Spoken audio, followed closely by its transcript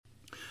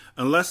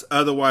Unless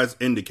otherwise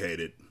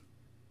indicated,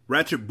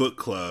 Ratchet Book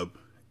Club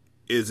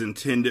is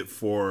intended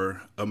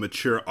for a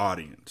mature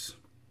audience.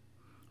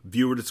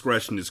 Viewer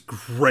discretion is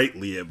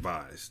greatly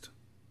advised.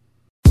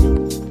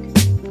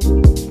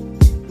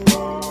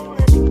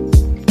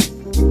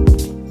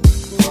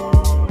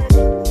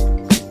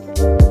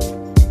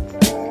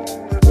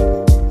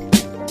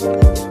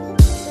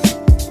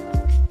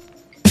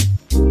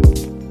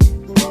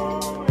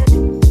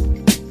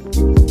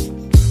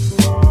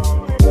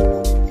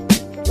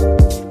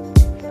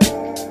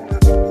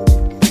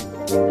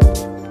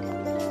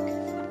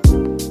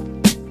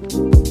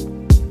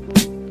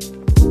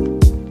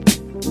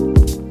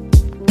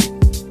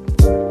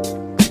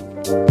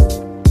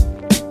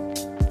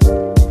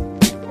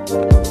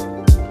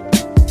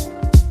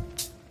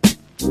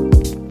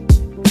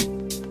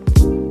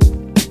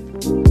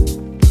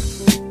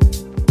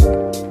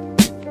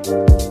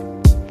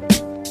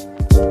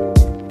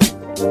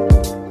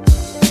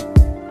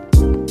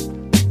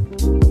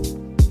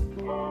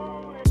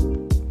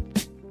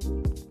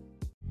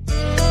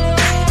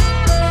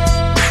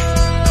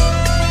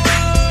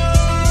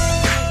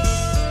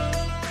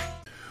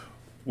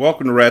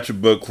 Welcome to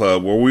Ratchet Book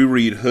Club, where we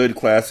read hood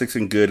classics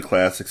and good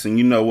classics. And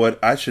you know what?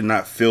 I should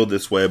not feel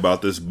this way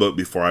about this book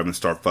before I even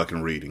start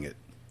fucking reading it.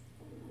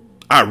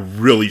 I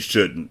really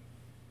shouldn't.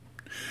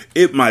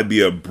 It might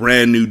be a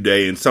brand new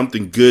day and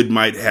something good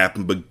might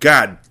happen, but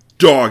god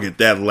dog it,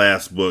 that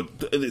last book.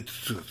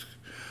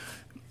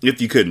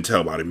 If you couldn't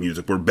tell by the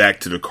music, we're back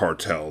to The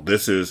Cartel.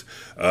 This is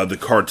The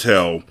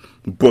Cartel,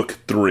 Book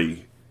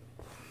 3.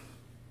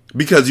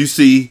 Because you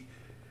see,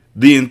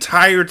 the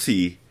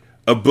entirety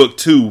of Book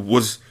 2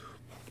 was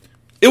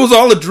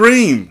all a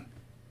dream.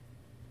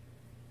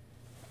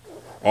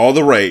 All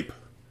the rape,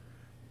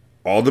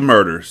 all the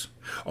murders,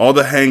 all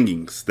the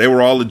hangings, they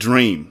were all a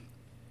dream.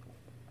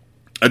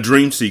 A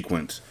dream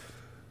sequence.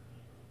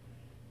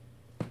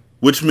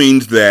 Which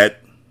means that,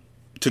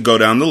 to go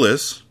down the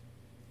list,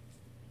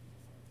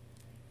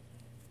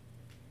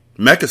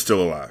 Mecca's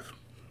still alive.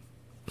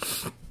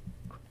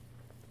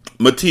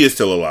 Mattia's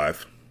still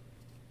alive.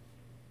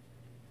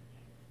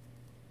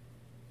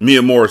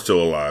 Mia Moore is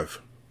still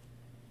alive.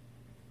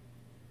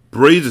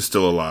 Breeze is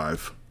still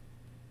alive.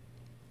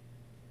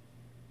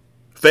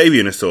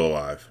 Fabian is still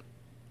alive.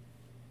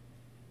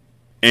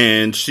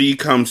 And she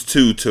comes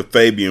to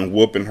Fabian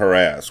whooping her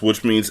ass,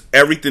 which means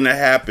everything that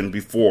happened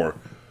before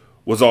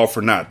was all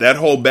for naught. That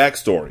whole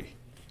backstory,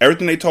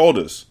 everything they told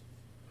us.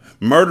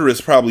 Murder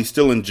is probably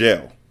still in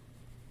jail.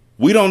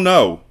 We don't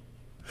know.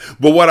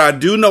 But what I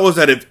do know is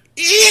that if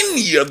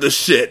any of the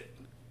shit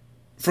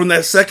from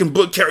that second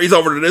book carries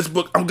over to this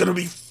book, I'm gonna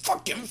be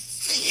fucking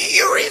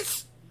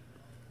furious.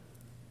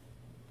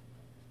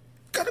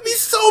 Gonna be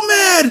so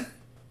mad.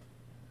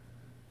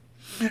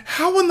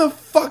 How in the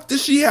fuck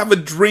does she have a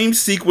dream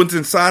sequence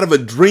inside of a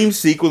dream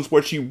sequence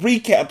where she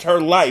recapped her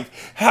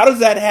life? How does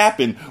that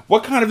happen?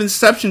 What kind of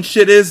Inception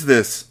shit is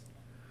this?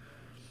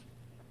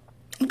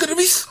 I'm gonna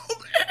be so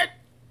mad.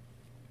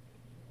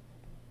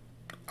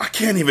 I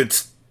can't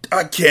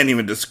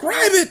even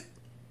describe it.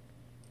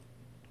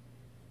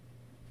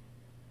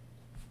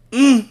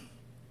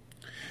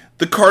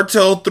 The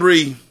Cartel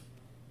 3.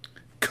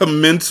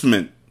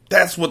 Commencement.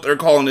 That's what they're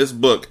calling this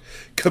book.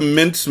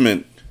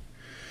 Commencement.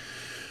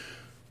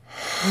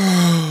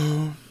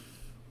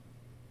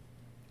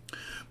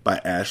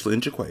 By Ashley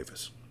and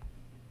Jaquavis.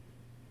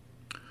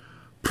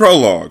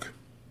 Prologue.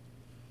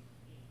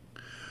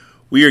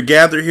 We are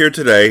gathered here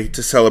today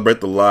to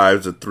celebrate the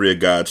lives of 3 of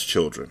God's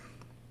children.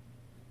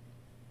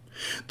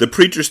 The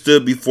preacher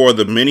stood before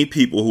the many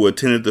people who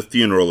attended the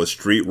funeral as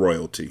street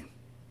royalty.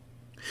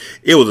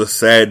 It was a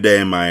sad day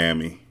in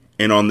Miami,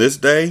 and on this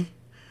day,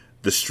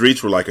 the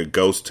streets were like a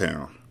ghost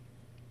town.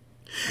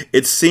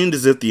 It seemed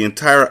as if the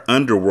entire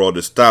underworld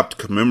had stopped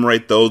to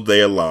commemorate those they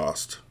had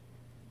lost.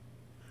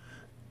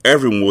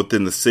 Everyone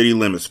within the city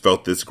limits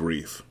felt this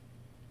grief.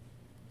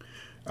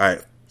 I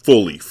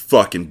fully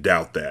fucking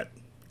doubt that.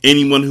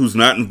 Anyone who's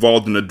not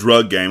involved in a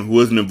drug game, who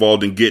isn't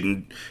involved in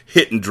getting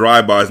hit in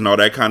drive-bys and all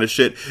that kind of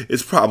shit,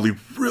 is probably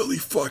really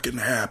fucking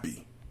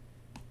happy.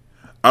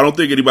 I don't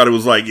think anybody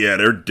was like, yeah,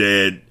 they're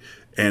dead,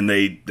 and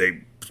they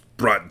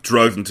brought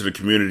drugs into the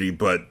community,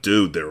 but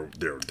dude,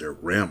 they're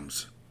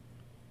rims.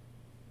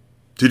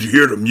 Did you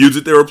hear the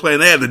music they were playing?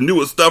 They had the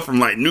newest stuff from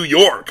like New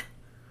York.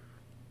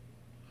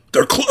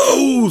 Their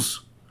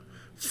clothes.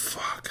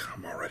 Fuck,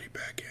 I'm already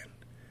back in.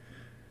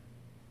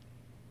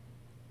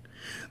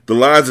 The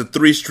lives of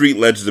 3 street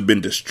legends have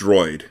been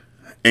destroyed,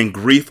 and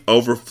grief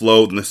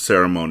overflowed in the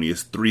ceremony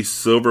as 3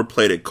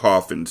 silver-plated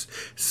coffins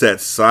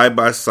sat side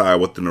by side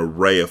with an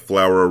array of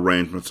flower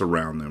arrangements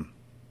around them.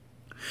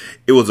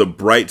 It was a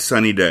bright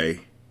sunny day,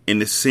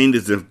 and it seemed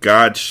as if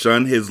God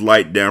shone his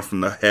light down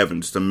from the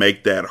heavens to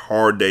make that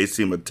hard day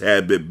seem a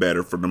tad bit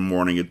better for the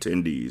mourning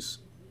attendees.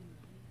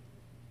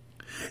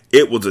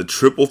 It was a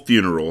triple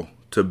funeral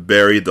to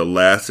bury the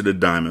last of the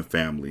Diamond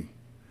family.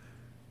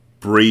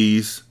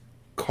 Breeze,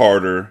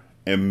 Carter,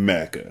 and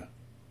Mecca.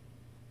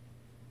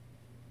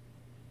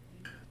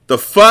 The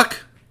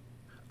fuck?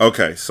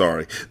 Okay,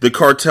 sorry. The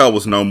cartel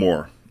was no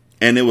more.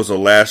 and it was the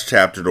last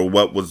chapter to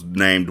what was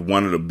named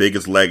one of the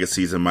biggest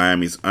legacies in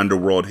Miami's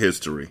underworld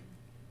history.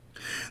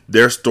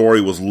 Their story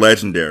was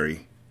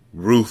legendary,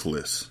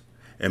 ruthless,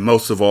 and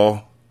most of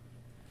all,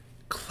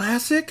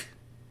 classic?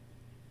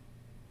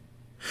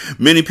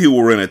 Many people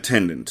were in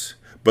attendance,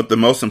 but the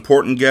most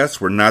important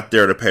guests were not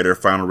there to pay their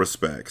final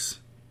respects.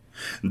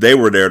 They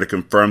were there to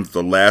confirm that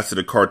the last of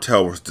the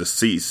cartel was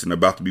deceased and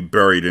about to be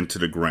buried into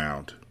the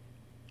ground.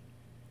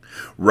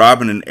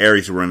 Robin and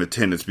Aries were in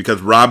attendance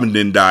because Robin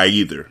didn't die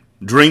either.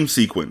 Dream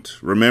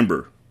sequence,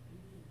 remember.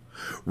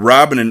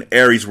 Robin and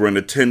Aries were in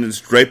attendance,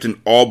 draped in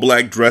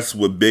all-black dresses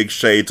with big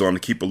shades on to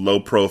keep a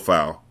low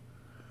profile.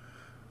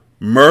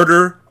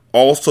 Murder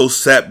also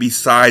sat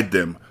beside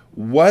them.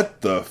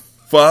 What the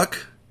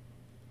fuck?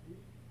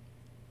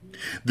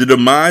 The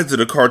demise of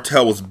the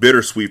cartel was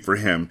bittersweet for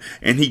him,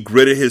 and he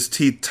gritted his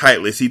teeth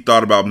tightly as he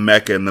thought about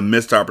Mecca and the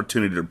missed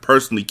opportunity to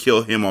personally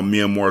kill him on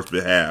Mia Moore's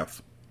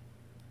behalf.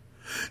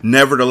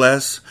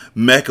 Nevertheless,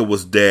 Mecca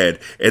was dead,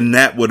 and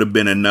that would have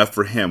been enough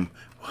for him.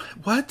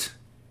 What?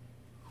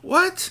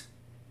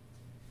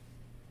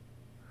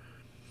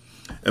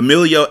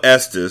 Emilio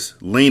Estes,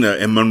 Lena,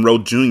 and Monroe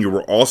Jr.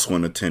 were also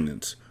in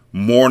attendance,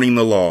 mourning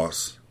the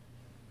loss.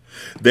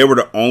 They were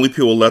the only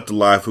people left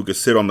alive who could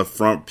sit on the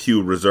front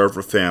pew reserved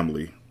for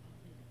family.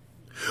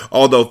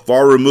 Although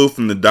far removed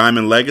from the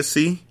Diamond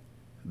legacy,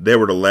 they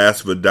were the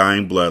last of a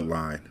dying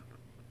bloodline.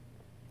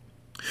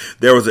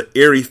 There was an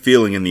eerie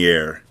feeling in the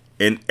air,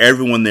 and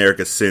everyone there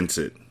could sense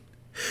it.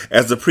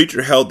 As the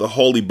preacher held the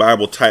Holy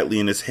Bible tightly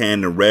in his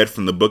hand and read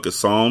from the book of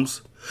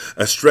Psalms,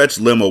 a stretched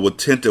limo with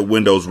tinted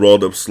windows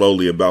rolled up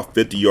slowly about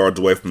 50 yards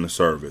away from the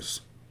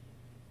service.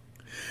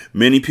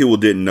 Many people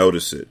didn't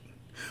notice it,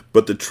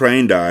 but the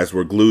trained eyes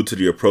were glued to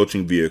the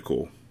approaching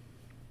vehicle.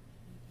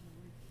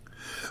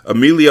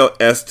 Emilio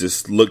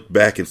Estes looked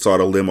back and saw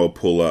the limo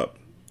pull up,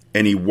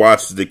 and he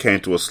watched as it came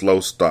to a slow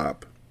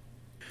stop.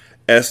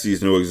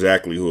 Estes knew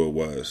exactly who it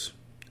was.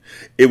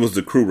 It was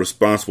the crew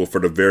responsible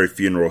for the very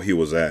funeral he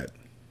was at.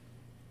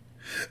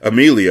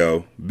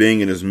 Emilio,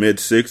 being in his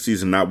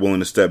mid-60s and not willing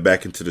to step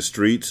back into the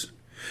streets,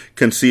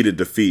 conceded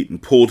defeat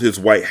and pulled his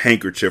white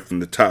handkerchief from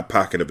the top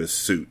pocket of his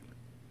suit.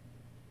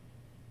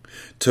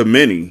 To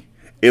many,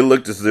 it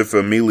looked as if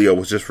Emilio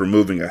was just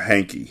removing a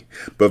hanky,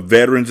 but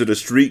veterans of the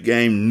street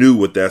game knew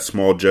what that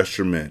small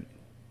gesture meant.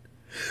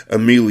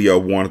 Emilio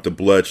wanted the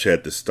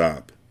bloodshed to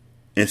stop,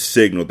 and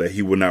signaled that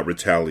he would not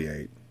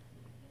retaliate.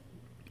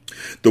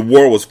 The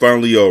war was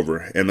finally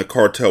over, and the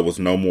cartel was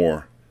no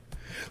more.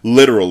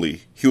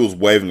 Literally, he was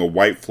waving a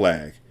white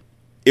flag.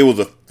 It was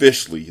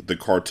officially the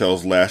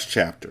cartel's last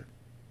chapter.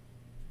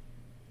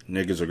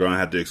 Niggas are gonna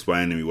have to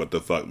explain to me what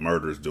the fuck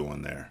Murder's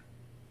doing there.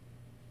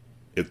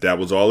 If that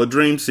was all a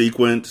dream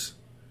sequence,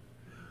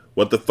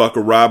 what the fuck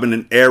are Robin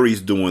and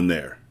Aries doing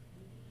there?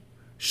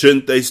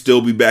 Shouldn't they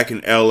still be back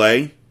in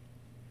LA?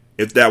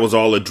 If that was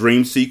all a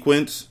dream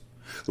sequence,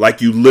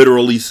 like you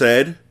literally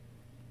said?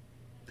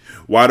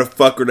 Why the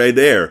fuck are they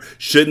there?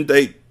 Shouldn't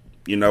they...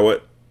 You know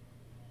what?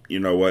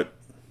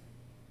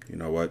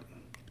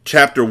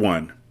 Chapter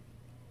 1.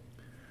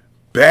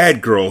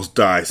 Bad girls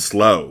die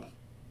slow.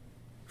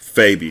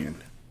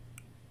 Fabian.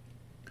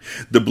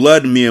 The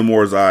blood in Mia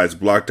Moore's eyes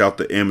blocked out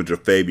the image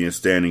of Fabian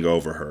standing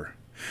over her,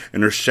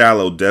 and her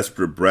shallow,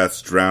 desperate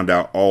breaths drowned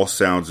out all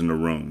sounds in the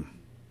room.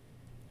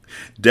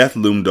 Death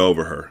loomed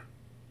over her.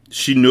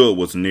 She knew it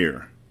was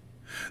near.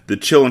 The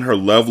chill in her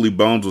lovely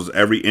bones was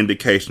every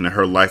indication that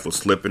her life was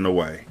slipping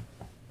away.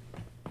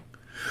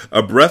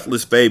 A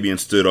breathless Fabian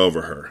stood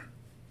over her.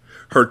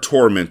 Her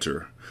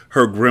tormentor,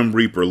 her grim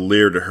reaper,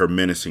 leered at her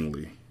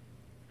menacingly.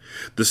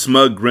 The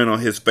smug grin on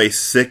his face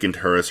sickened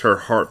her as her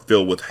heart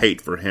filled with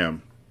hate for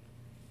him.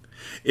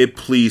 It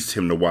pleased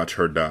him to watch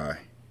her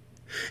die.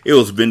 It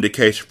was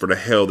vindication for the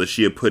hell that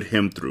she had put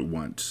him through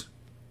once.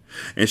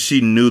 And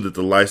she knew that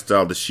the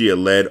lifestyle that she had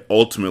led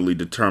ultimately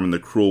determined the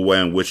cruel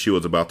way in which she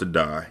was about to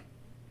die.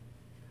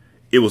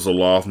 It was a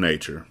law of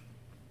nature.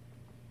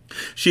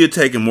 She had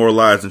taken more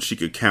lives than she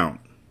could count,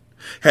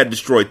 had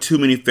destroyed too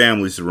many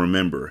families to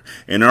remember,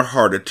 and her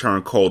heart had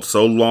turned cold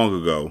so long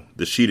ago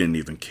that she didn't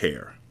even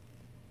care.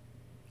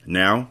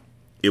 Now,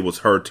 it was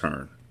her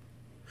turn.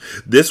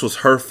 This was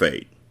her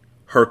fate,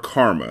 her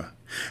karma,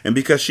 and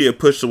because she had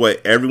pushed away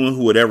everyone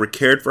who had ever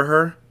cared for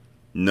her,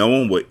 no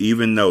one would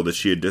even know that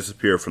she had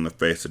disappeared from the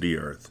face of the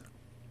earth.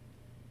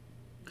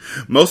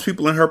 Most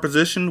people in her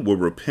position would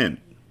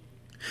repent.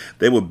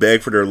 They would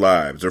beg for their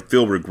lives or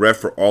feel regret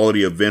for all of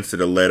the events that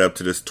had led up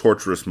to this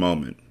torturous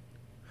moment.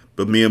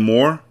 But Mia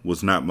Moore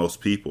was not most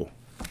people.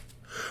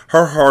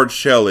 Her hard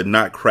shell had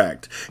not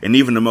cracked, and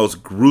even the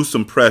most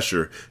gruesome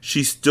pressure,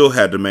 she still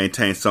had to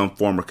maintain some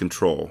form of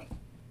control.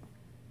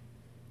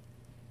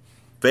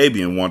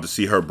 Fabian wanted to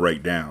see her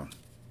break down.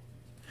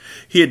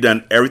 He had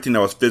done everything that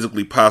was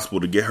physically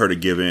possible to get her to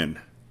give in.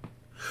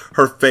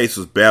 Her face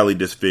was badly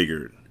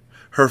disfigured,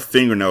 her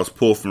fingernails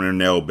pulled from their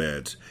nail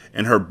beds,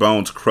 and her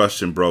bones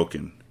crushed and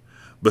broken.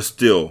 But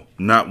still,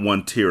 not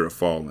one tear had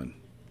fallen.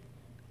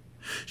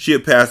 She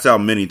had passed out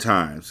many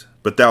times,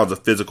 but that was a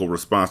physical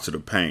response to the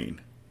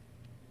pain.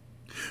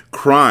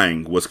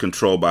 Crying was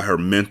controlled by her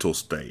mental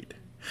state,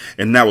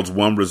 and that was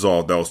one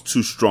resolve that was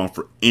too strong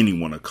for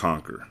anyone to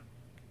conquer.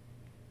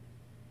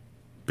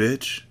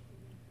 "Bitch,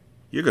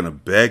 you're gonna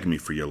beg me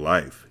for your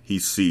life," he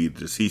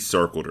seethed as he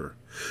circled her,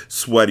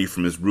 sweaty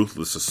from his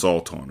ruthless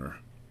assault on her.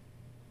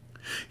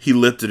 He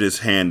lifted his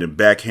hand and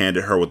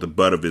backhanded her with the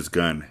butt of his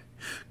gun,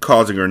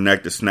 causing her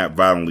neck to snap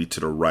violently to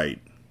the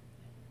right.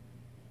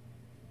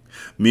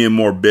 Mia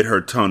Moore bit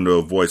her tongue to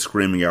avoid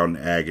screaming out in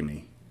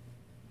agony.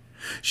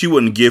 She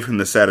wouldn't give him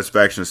the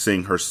satisfaction of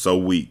seeing her so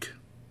weak.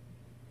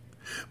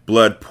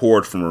 Blood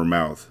poured from her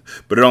mouth,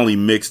 but it only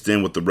mixed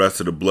in with the rest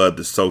of the blood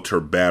that soaked her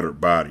battered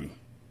body.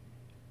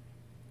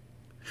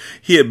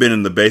 He had been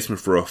in the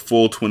basement for a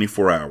full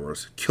 24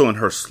 hours, killing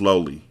her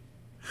slowly.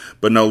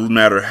 But no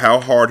matter how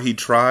hard he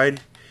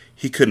tried,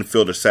 he couldn't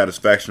feel the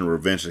satisfaction of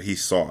revenge that he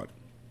sought.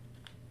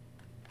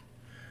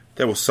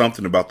 There was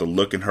something about the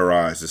look in her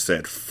eyes that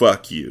said,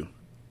 "Fuck you."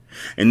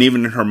 And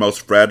even in her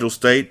most fragile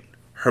state,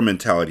 her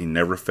mentality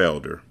never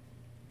failed her.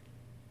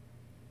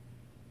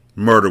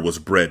 Murder was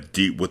bred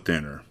deep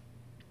within her.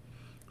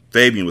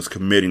 Fabian was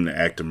committing the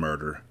act of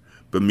murder,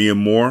 but Mia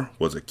Moore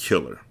was a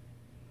killer.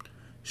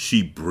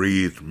 She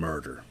breathed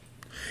murder.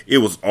 It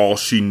was all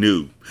she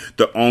knew,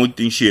 the only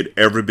thing she had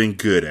ever been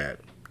good at.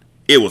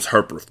 It was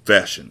her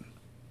profession.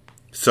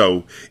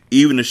 So,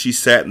 even as she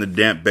sat in the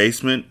damp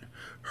basement,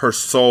 her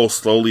soul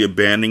slowly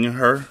abandoning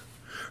her,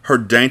 her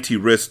dainty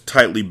wrists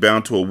tightly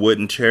bound to a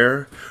wooden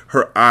chair,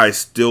 her eyes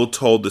still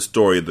told the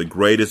story of the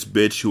greatest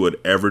bitch who had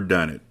ever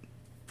done it.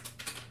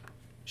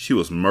 She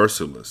was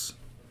merciless,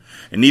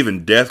 and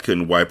even death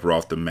couldn't wipe her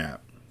off the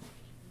map.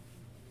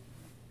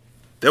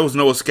 There was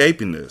no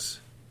escaping this.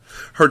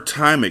 Her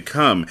time had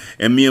come,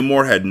 and Mia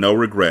Moore had no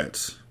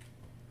regrets.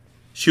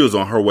 She was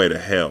on her way to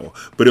hell,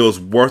 but it was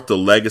worth the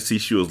legacy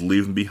she was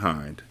leaving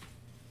behind.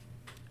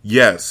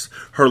 Yes,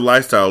 her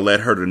lifestyle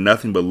led her to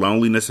nothing but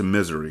loneliness and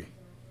misery.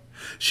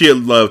 She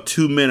had loved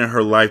 2 men in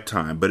her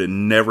lifetime, but it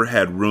never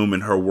had room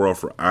in her world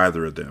for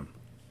either of them.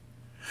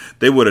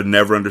 They would have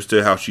never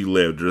understood how she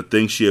lived or the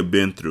things she had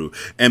been through,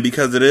 and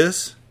because of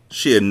this,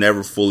 she had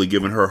never fully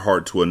given her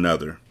heart to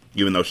another,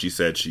 even though she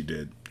said she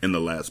did in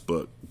the last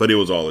book, but it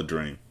was all a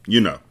dream,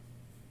 you know.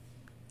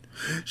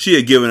 She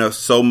had given up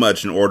so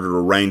much in order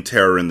to reign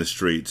terror in the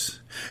streets,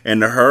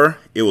 and to her,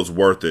 it was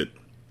worth it.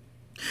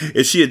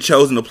 If she had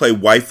chosen to play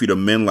wifey to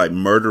men like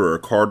Murder or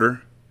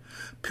Carter,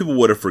 people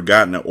would have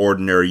forgotten an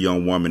ordinary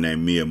young woman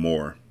named Mia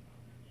Moore.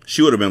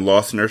 She would have been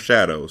lost in their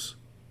shadows.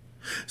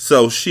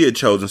 So she had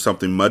chosen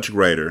something much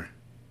greater.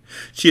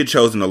 She had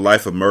chosen a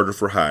life of murder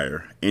for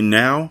hire, and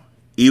now,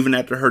 even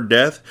after her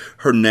death,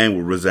 her name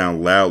would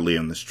resound loudly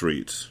in the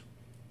streets.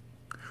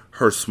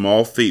 Her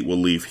small feet will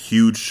leave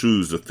huge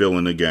shoes to fill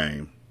in the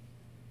game.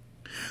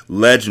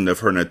 Legend of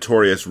her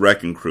notorious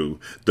wrecking crew,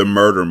 the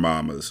Murder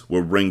Mamas,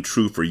 will ring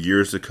true for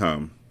years to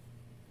come.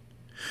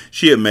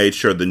 She had made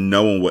sure that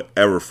no one would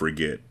ever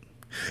forget.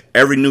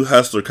 Every new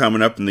hustler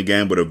coming up in the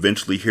game would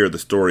eventually hear the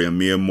story of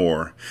Mia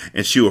Moore,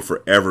 and she will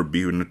forever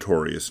be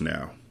notorious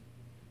now.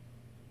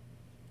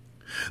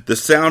 The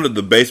sound of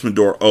the basement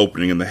door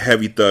opening and the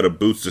heavy thud of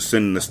boots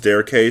descending the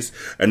staircase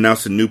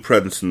announced a new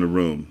presence in the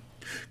room,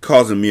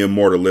 causing Mia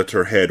Moore to lift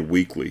her head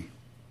weakly.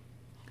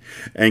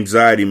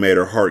 Anxiety made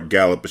her heart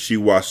gallop as she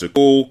watched a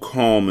cool,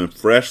 calm, and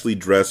freshly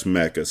dressed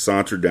Mecca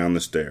saunter down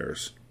the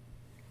stairs.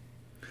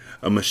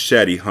 A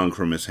machete hung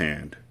from his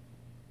hand.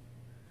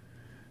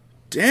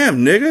 "Damn,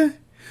 nigga,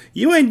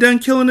 you ain't done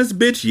killing this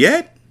bitch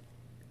yet?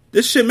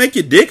 This shit make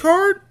your dick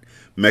hard?"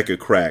 Mecca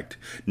cracked,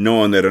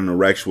 knowing that an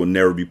erection would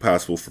never be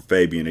possible for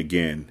Fabian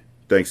again,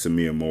 thanks to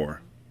Mia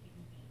Moore.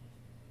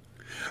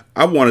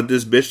 "I wanted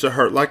this bitch to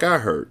hurt like I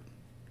hurt.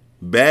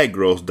 Bad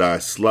girls die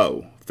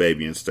slow,"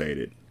 Fabian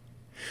stated.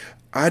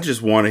 "I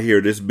just want to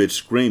hear this bitch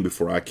scream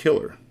before I kill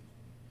her."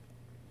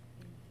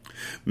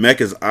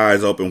 Mecca's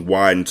eyes opened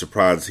wide in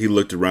surprise as he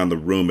looked around the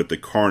room at the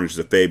carnage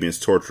that Fabian's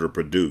torturer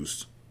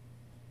produced.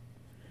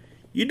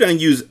 "You done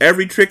used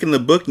every trick in the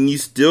book and you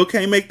still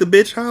can't make the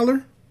bitch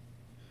holler?"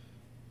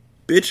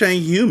 "Bitch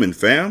ain't human,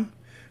 fam,"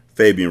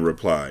 Fabian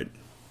replied.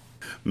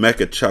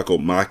 Mecca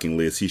chuckled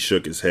mockingly as he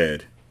shook his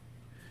head.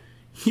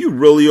 "You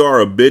really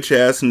are a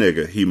bitch-ass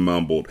nigga," he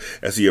mumbled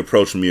as he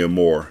approached Mia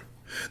Moore,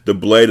 the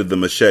blade of the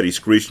machete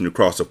screeching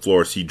across the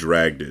floor as he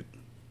dragged it.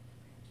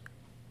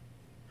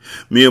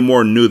 Mia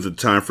Moore knew that the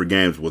time for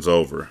games was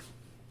over.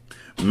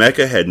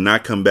 Mecca had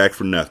not come back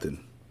for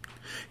nothing.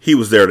 He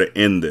was there to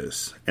end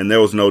this, and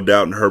there was no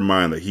doubt in her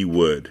mind that he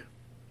would.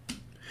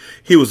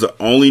 He was the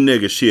only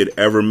nigga she had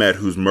ever met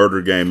whose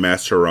murder game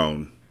matched her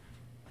own.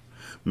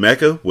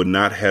 Mecca would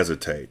not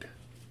hesitate.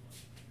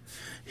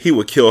 He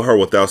would kill her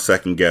without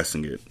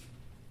second-guessing it.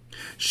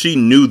 She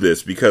knew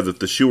this because if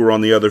the shoe were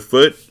on the other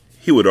foot,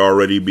 he would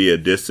already be a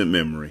distant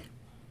memory.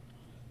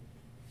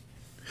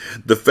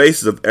 The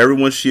faces of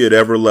everyone she had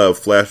ever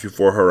loved flashed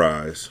before her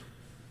eyes.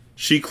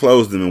 She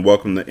closed them and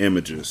welcomed the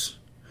images.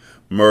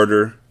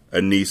 Murder,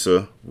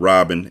 Anissa,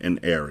 Robin,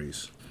 and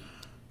Ares.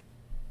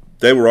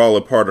 They were all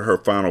a part of her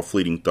final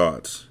fleeting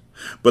thoughts.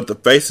 But the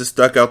face that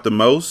stuck out the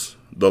most,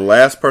 the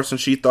last person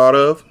she thought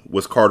of,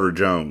 was Carter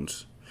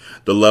Jones.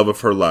 The love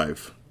of her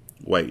life.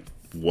 Wait,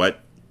 what?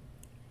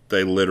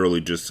 They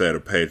literally just said a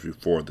page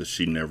before that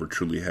she never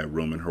truly had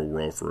room in her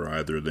world for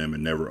either of them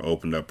and never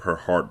opened up her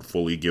heart,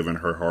 fully giving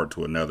her heart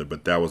to another,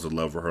 but that was the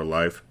love of her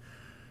life.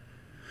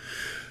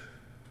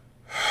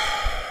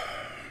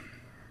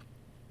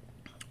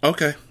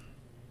 Okay.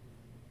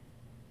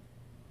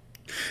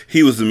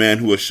 He was the man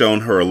who had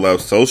shown her a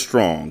love so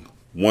strong,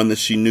 one that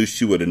she knew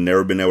she would have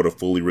never been able to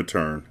fully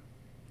return.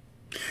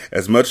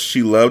 As much as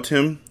she loved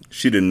him,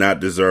 she did not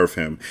deserve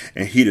him,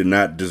 and he did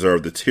not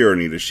deserve the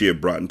tyranny that she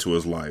had brought into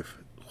his life.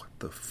 What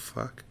the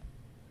fuck?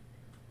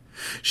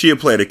 She had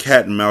played a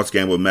cat and mouse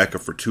game with Mecha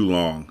for too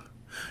long.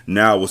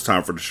 Now it was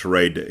time for the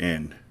charade to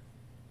end.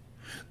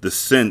 The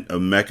scent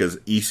of Mecha's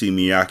Issey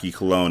Miyake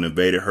cologne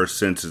invaded her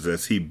senses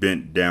as he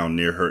bent down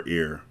near her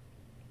ear.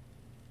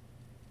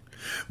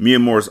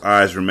 Miyamore's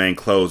eyes remained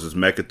closed as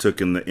Mecha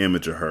took in the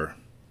image of her.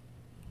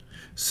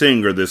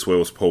 Seeing her this way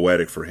was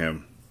poetic for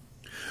him.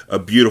 A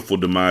beautiful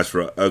demise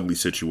for an ugly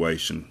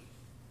situation.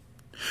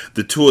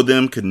 The two of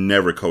them could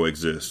never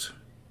coexist.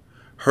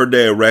 Her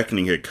day of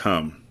reckoning had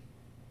come.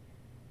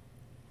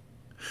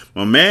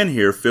 My man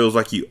here feels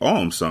like you owe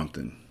him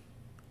something.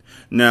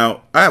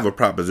 Now, I have a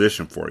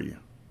proposition for you.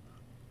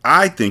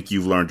 I think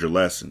you've learned your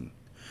lesson.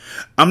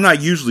 I'm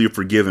not usually a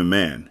forgiving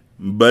man,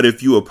 but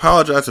if you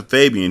apologize to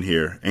Fabian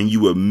here and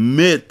you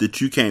admit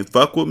that you can't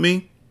fuck with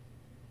me,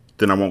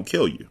 then I won't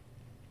kill you.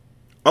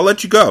 I'll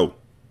let you go.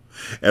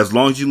 As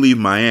long as you leave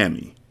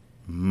Miami,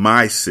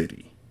 my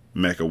city,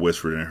 Mecha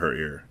whispered in her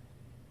ear.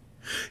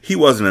 He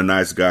wasn't a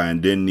nice guy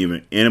and didn't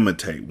even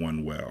imitate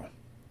one well.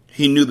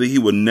 He knew that he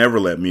would never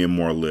let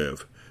Miyamore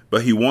live,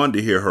 but he wanted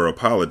to hear her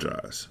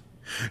apologize.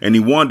 And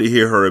he wanted to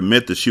hear her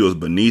admit that she was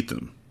beneath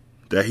him,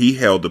 that he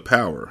held the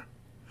power,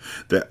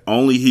 that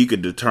only he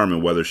could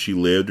determine whether she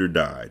lived or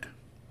died.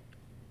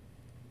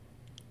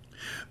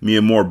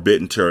 Miyamore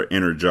bit into her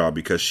inner jaw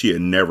because she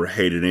had never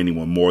hated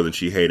anyone more than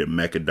she hated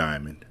Mecha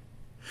Diamond.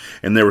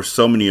 And there were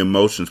so many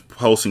emotions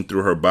pulsing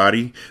through her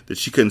body that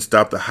she couldn't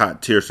stop the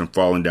hot tears from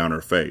falling down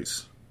her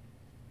face.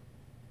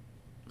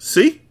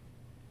 See?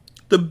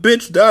 The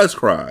bitch does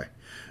cry,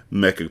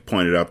 Mecha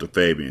pointed out to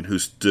Fabian, who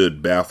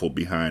stood baffled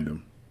behind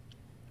him.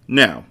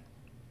 Now,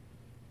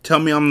 tell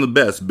me I'm the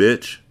best,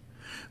 bitch.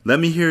 Let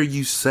me hear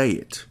you say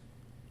it.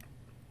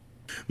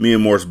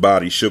 Miyamore's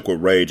body shook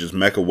with rage as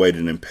Mecha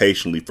waited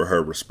impatiently for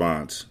her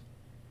response.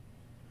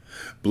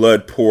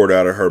 Blood poured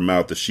out of her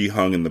mouth as she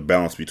hung in the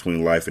balance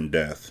between life and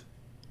death.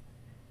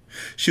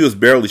 She was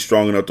barely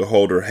strong enough to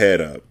hold her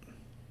head up.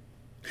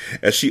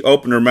 As she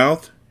opened her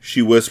mouth,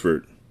 she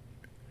whispered,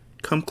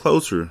 "Come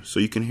closer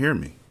so you can hear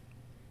me."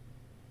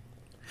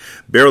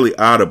 Barely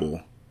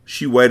audible,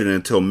 she waited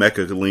until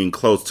Mecha leaned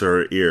close to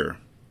her ear.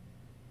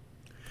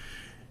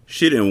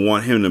 She didn't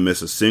want him to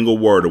miss a single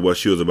word of what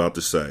she was about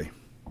to say.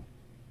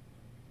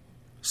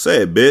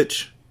 Say it,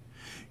 bitch.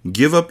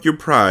 Give up your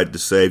pride to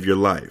save your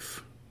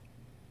life,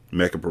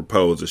 Mecha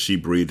proposed as she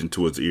breathed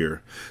into his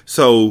ear.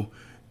 So,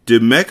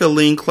 did Mecha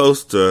lean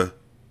close to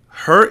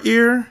her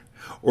ear,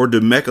 or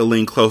did Mecha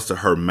lean close to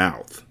her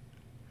mouth?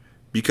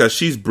 Because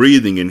she's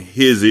breathing in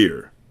his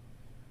ear.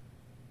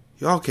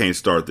 Y'all can't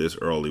start this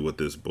early with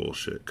this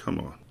bullshit. Come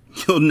on.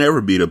 You'll never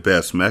be the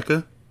best,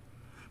 Mecha.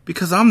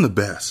 Because I'm the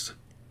best.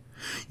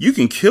 You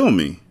can kill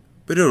me,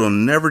 but it'll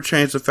never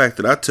change the fact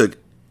that I took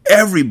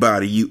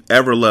everybody you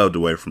ever loved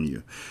away from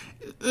you.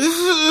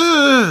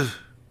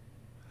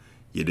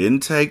 You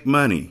didn't take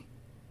money.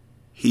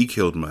 He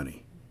killed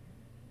money.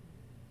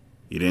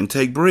 You didn't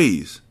take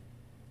Breeze.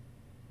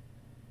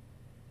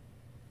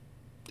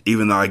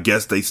 Even though I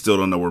guess they still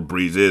don't know where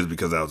Breeze is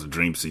because that was a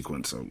dream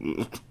sequence. So.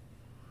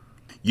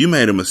 You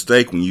made a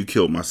mistake when you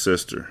killed my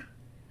sister.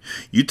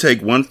 You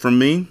take one from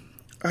me,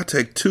 I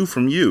take two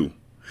from you.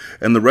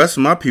 And the rest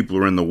of my people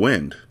are in the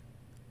wind.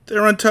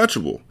 They're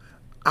untouchable.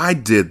 I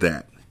did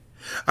that.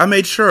 I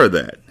made sure of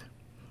that.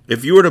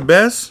 If you were the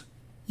best,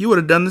 you would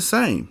have done the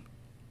same.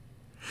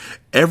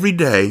 Every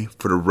day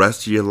for the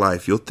rest of your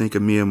life, you'll think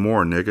of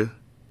Miyamore, nigga.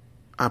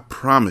 I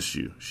promise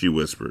you, she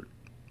whispered.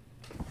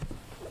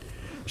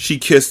 She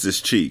kissed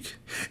his cheek,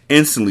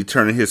 instantly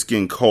turning his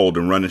skin cold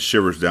and running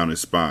shivers down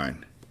his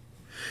spine.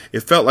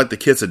 It felt like the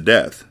kiss of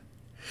death,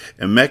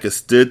 and Mecha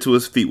stood to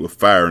his feet with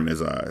fire in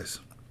his eyes.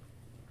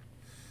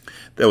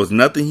 There was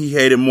nothing he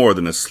hated more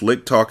than a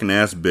slick-talking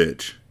ass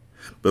bitch,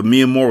 but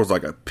Miyamore was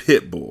like a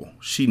pit bull.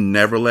 She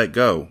never let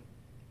go.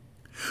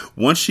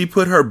 Once she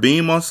put her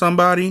beam on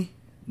somebody,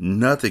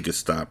 nothing could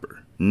stop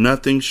her.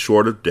 Nothing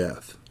short of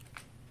death.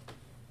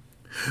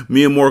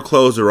 Miyamore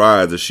closed her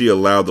eyes as she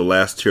allowed the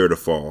last tear to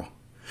fall.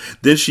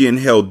 Then she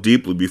inhaled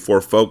deeply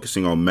before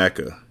focusing on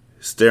Mecha,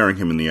 staring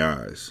him in the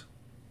eyes.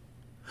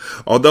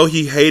 Although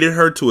he hated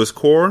her to his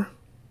core,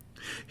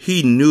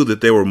 he knew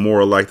that they were more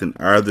alike than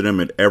either of them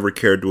had ever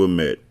cared to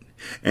admit,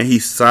 and he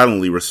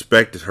silently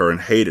respected her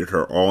and hated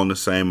her all in the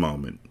same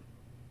moment.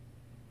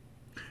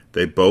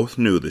 They both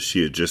knew that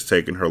she had just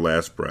taken her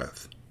last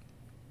breath.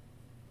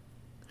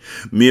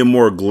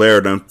 Miyamore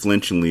glared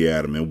unflinchingly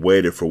at him and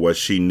waited for what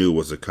she knew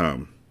was to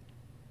come.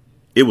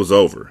 It was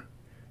over,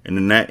 and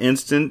in that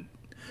instant,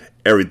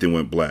 everything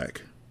went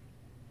black.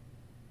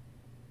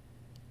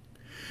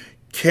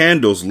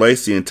 Candles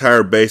laced the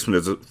entire basement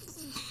as a...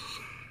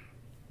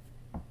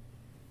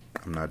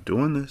 I'm not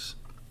doing this.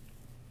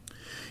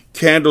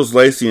 Candles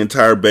laced the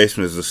entire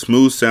basement as the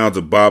smooth sounds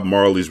of Bob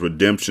Marley's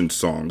Redemption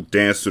song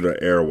danced through the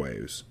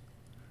airwaves.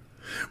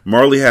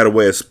 Marley had a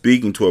way of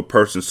speaking to a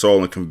person's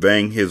soul and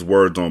conveying his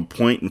words on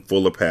point and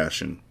full of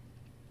passion.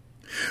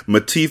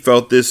 Matee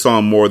felt this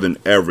song more than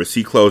ever as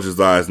he closed his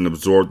eyes and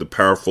absorbed the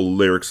powerful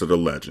lyrics of the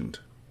legend.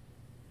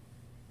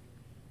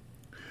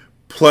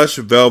 Plush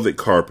velvet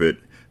carpet,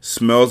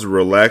 smells of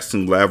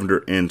relaxing lavender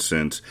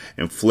incense,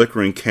 and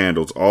flickering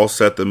candles all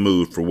set the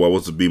mood for what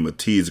was to be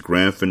Matee's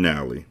grand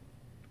finale.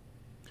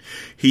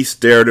 He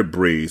stared at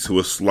Breeze, who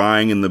was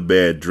lying in the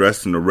bed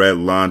dressed in the red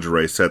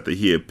lingerie set that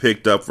he had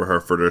picked up for her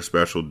for their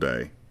special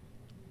day.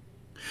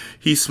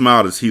 He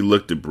smiled as he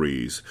looked at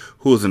Breeze,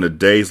 who was in a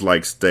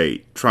dazed-like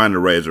state, trying to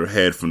raise her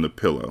head from the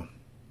pillow.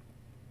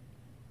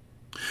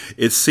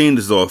 It seemed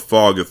as though a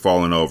fog had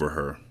fallen over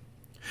her.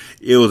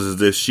 It was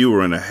as if she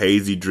were in a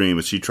hazy dream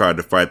as she tried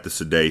to fight the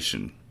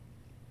sedation.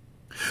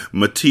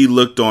 Matee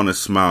looked on and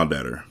smiled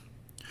at her.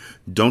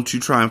 "Don't you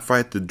try and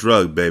fight the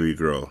drug, baby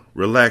girl.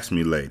 Relax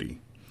me, lady,"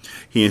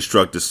 he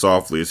instructed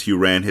softly as he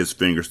ran his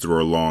fingers through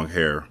her long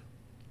hair.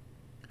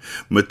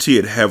 Matee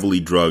had heavily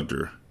drugged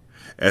her,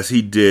 as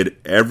he did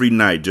every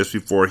night just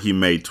before he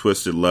made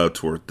twisted love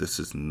to her. This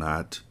is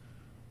not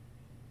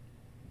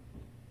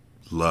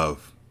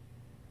love.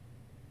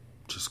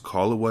 Just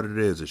call it what it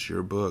is. It's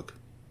your book.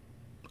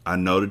 I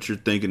know that you're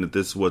thinking that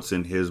this is what's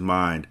in his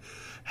mind.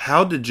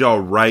 How did y'all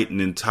write an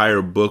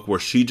entire book where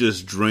she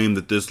just dreamed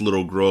that this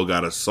little girl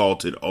got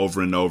assaulted over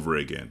and over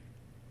again?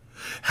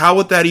 How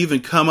would that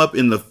even come up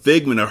in the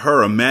figment of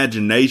her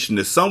imagination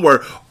that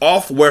somewhere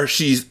off where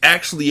she's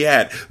actually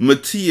at,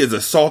 Matee is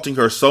assaulting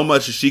her so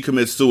much that she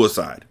commits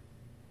suicide?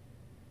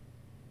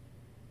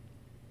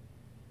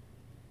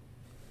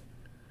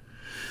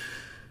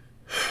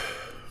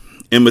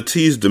 In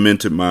Matee's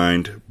demented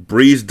mind,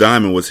 Breeze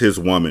Diamond was his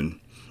woman,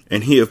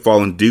 and he had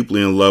fallen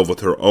deeply in love with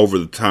her over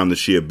the time that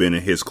she had been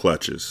in his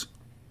clutches.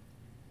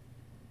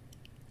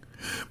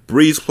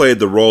 Breeze played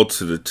the role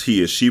to the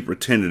T as she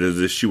pretended as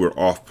if she were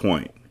off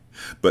point.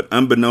 But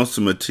unbeknownst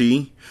to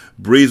Matee,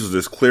 Breeze was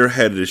as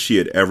clear-headed as she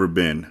had ever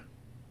been.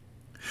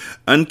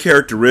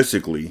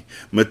 Uncharacteristically,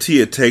 Matee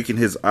had taken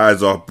his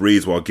eyes off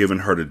Breeze while giving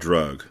her the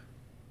drug.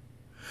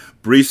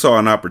 Breeze saw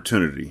an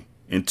opportunity,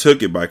 and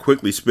took it by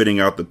quickly spitting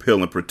out the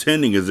pill and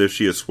pretending as if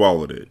she had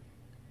swallowed it.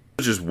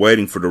 She was just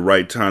waiting for the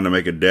right time to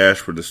make a dash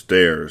for the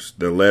stairs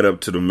that led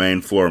up to the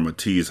main floor of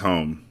Matee's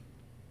home.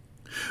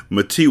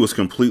 Matee was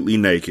completely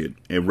naked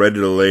and ready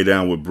to lay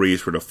down with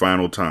Breeze for the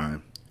final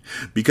time,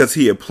 because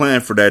he had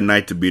planned for that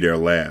night to be their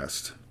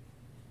last.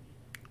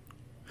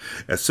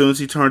 As soon as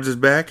he turned his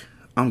back,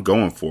 I'm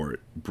going for it,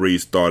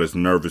 Breeze thought as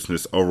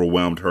nervousness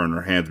overwhelmed her and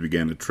her hands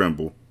began to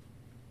tremble.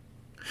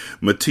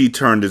 Matee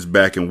turned his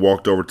back and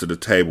walked over to the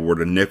table where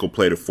the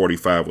nickel-plated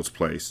 .45 was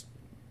placed.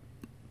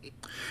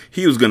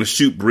 He was going to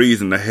shoot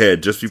Breeze in the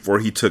head just before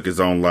he took his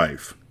own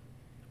life.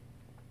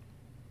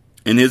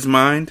 In his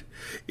mind,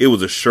 it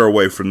was a sure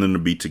way for them to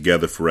be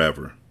together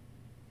forever.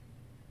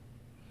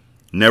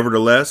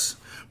 Nevertheless,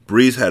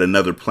 Breeze had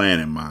another plan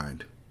in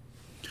mind.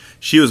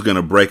 She was going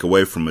to break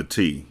away from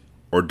Matee,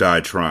 or die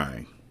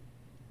trying.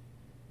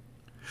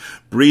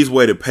 Breeze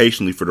waited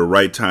patiently for the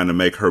right time to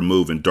make her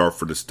move and dart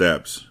for the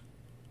steps.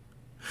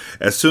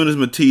 As soon as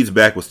Matee's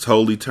back was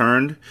totally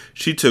turned,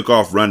 she took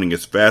off running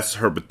as fast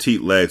as her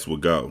petite legs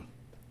would go.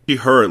 She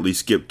hurriedly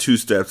skipped 2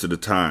 steps at a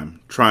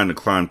time, trying to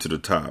climb to the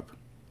top.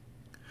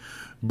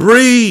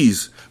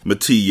 "Breeze!"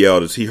 Matee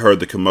yelled as he heard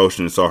the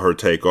commotion and saw her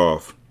take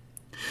off.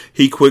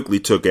 He quickly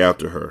took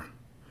after her,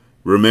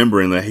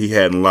 remembering that he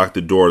hadn't locked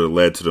the door that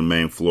led to the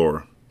main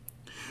floor.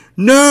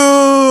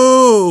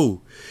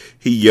 "No!"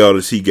 he yelled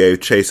as he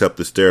gave chase up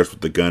the stairs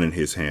with the gun in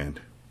his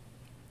hand.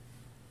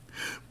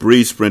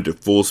 Breeze sprinted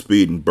full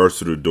speed and burst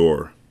through the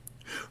door.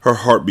 Her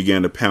heart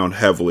began to pound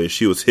heavily as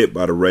she was hit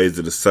by the rays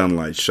of the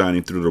sunlight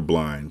shining through the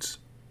blinds.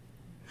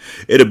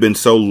 It had been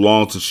so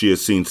long since she had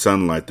seen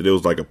sunlight that it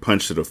was like a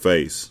punch to the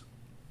face.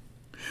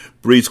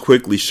 Breeze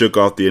quickly shook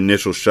off the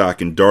initial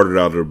shock and darted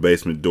out of the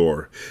basement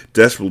door,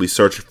 desperately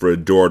searching for a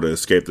door to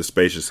escape the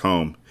spacious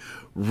home.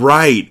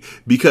 Right,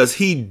 because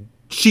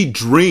she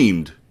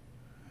dreamed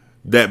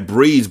that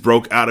Breeze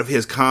broke out of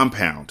his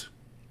compound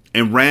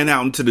and ran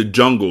out into the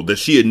jungle that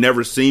she had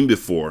never seen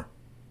before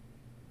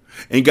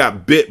and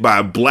got bit by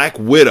a black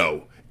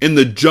widow in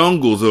the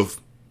jungles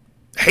of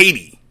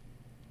Haiti,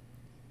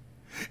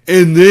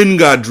 and then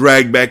got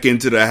dragged back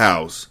into the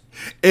house,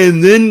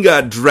 and then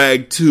got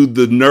dragged to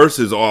the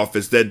nurse's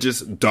office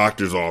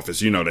doctor's office,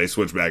 they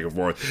switch back and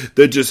forth,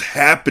 that just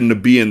happened to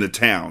be in the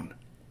town.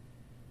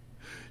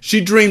 She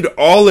dreamed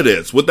all of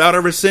this without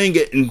ever seeing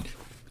it, and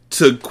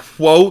to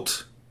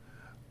quote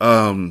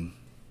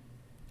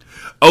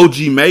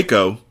OG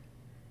Mako,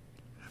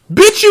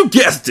 "Bitch, you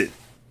guessed it."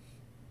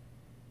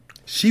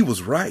 She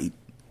was right.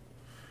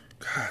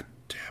 God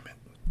damn it.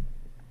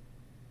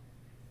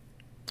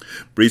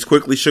 Breeze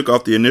quickly shook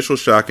off the initial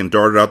shock and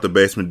darted out the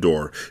basement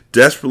door,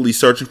 desperately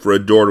searching for a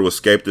door to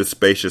escape this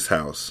spacious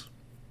house.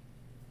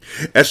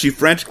 As she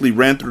frantically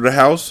ran through the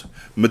house,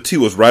 Matee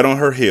was right on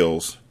her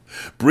heels.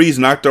 Breeze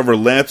knocked over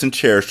lamps and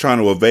chairs, trying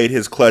to evade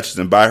his clutches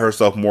and buy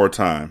herself more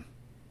time.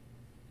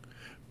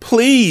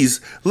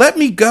 "Please, let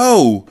me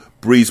go,"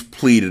 Breeze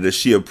pleaded as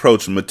she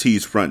approached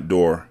Matee's front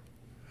door.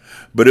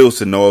 But it was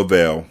to no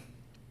avail.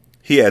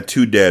 He had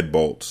 2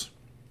 deadbolts.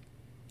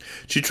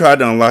 She tried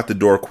to unlock the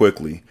door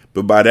quickly,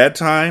 but by that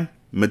time,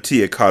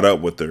 Matee had caught up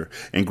with her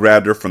and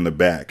grabbed her from the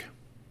back.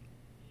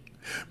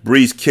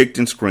 Breeze kicked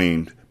and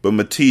screamed, but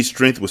Matee's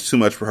strength was too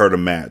much for her to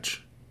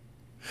match.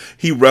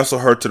 He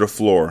wrestled her to the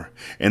floor,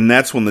 and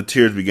that's when the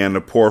tears began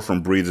to pour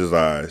from Breeze's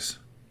eyes.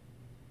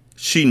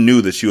 She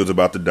knew that she was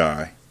about to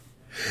die.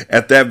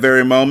 At that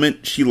very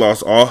moment, she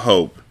lost all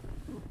hope,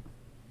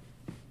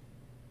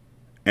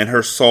 and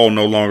her soul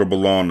no longer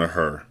belonged to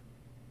her.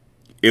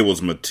 It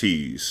was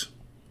Matee's.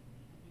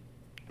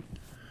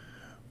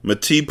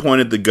 Matee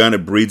pointed the gun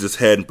at Breeze's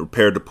head and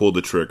prepared to pull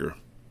the trigger.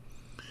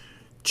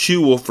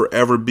 "Chew will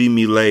forever be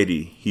me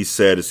lady," he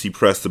said as he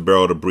pressed the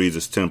barrel to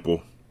Breeze's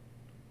temple.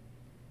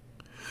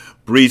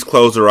 Breeze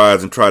closed her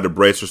eyes and tried to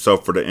brace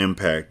herself for the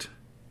impact.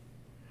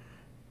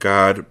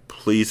 "God,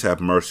 please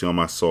have mercy on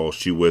my soul,"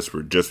 she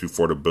whispered just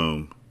before the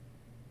boom.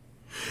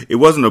 It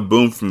wasn't a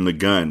boom from the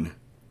gun,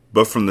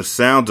 but from the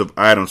sounds of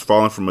items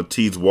falling from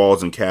Matee's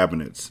walls and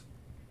cabinets.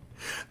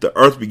 The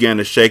earth began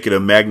to shake at a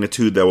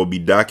magnitude that will be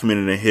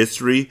documented in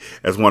history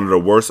as one of the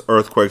worst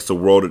earthquakes the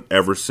world had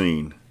ever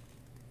seen.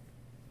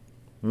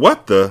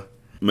 "What the?"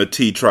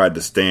 Matee tried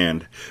to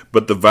stand,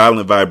 but the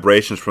violent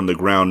vibrations from the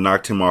ground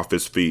knocked him off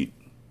his feet.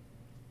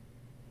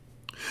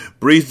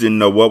 Breeze didn't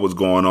know what was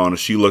going on as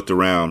she looked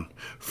around,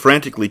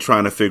 frantically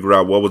trying to figure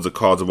out what was the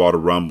cause of all the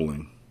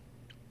rumbling.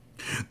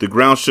 The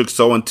ground shook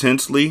so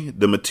intensely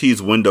that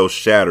Matee's windows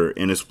shattered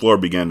and his floor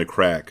began to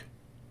crack.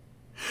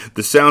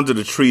 The sounds of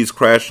the trees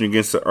crashing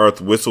against the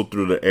earth whistled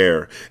through the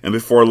air, and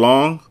before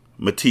long,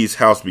 Matee's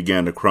house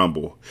began to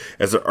crumble,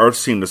 as the earth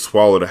seemed to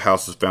swallow the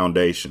house's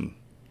foundation.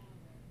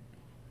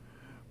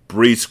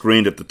 Breeze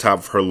screamed at the top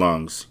of her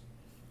lungs.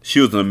 She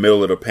was in the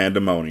middle of the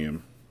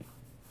pandemonium.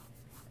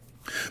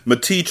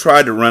 Matee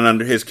tried to run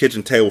under his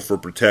kitchen table for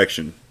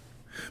protection,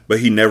 but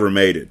he never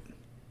made it.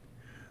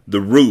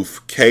 The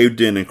roof caved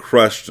in and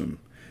crushed him,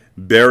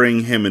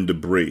 burying him in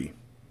debris.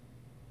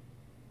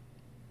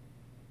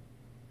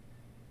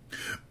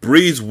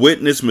 Breeze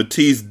witnessed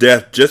Matee's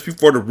death just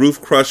before the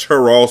roof crushed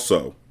her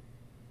also.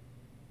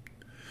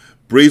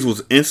 Breeze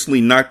was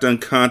instantly knocked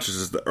unconscious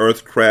as the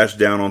earth crashed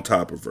down on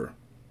top of her.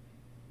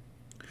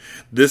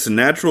 This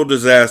natural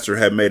disaster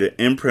had made an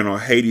imprint on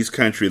Haiti's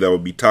country that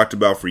would be talked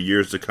about for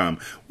years to come.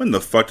 When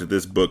the fuck did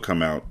this book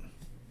come out?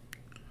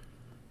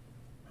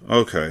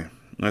 Okay,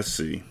 let's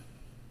see.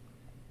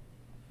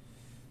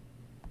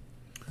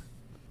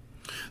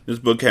 This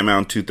book came out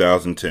in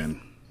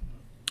 2010.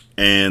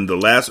 And the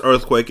last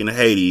earthquake in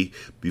Haiti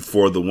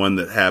before the one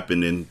that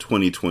happened in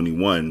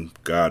 2021,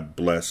 God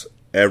bless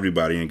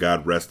everybody and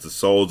God rest the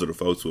souls of the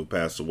folks who have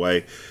passed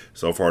away.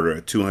 So far, there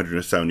are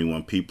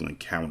 271 people and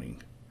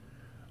counting.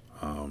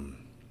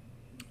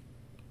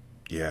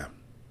 Yeah.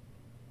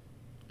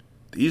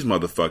 These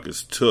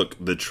motherfuckers took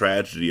the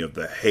tragedy of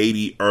the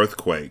Haiti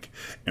earthquake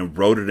and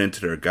wrote it into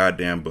their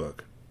goddamn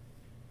book.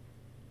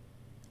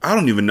 I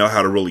don't even know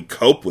how to really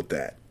cope with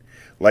that.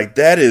 Like,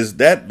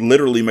 that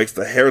literally makes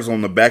the hairs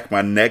on the back of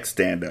my neck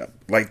stand up.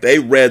 Like, they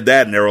read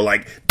that and they were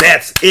like,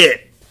 that's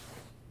it!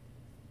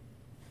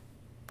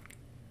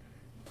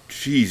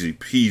 Cheesy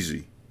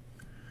peasy.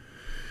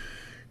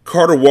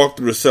 Carter walked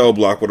through the cell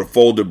block with a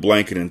folded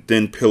blanket and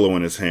thin pillow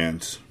in his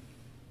hands.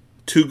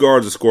 2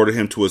 guards escorted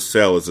him to his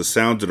cell as the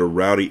sounds of the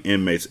rowdy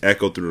inmates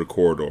echoed through the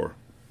corridor.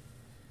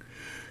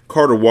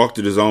 Carter walked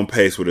at his own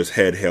pace with his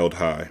head held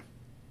high.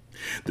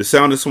 The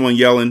sound of someone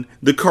yelling,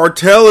 "The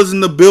cartel is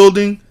in the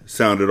building!"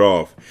 sounded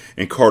off,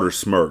 and Carter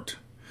smirked,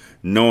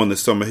 knowing that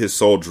some of his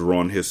soldiers were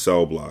on his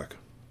cell block.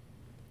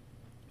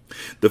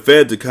 The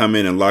feds had come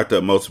in and locked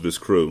up most of his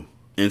crew,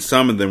 and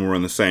some of them were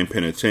in the same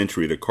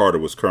penitentiary that Carter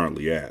was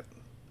currently at,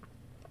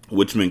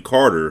 which meant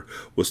Carter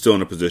was still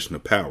in a position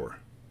of power.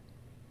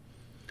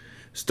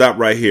 "Stop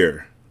right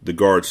here," the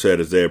guard said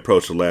as they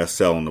approached the last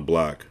cell on the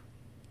block.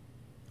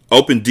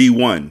 "Open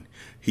D1,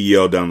 he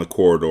yelled down the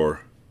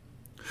corridor.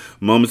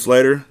 Moments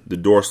later, the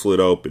door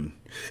slid open,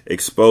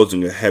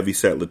 exposing a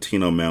heavy-set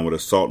Latino man with a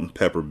salt and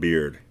pepper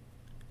beard.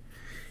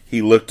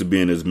 He looked to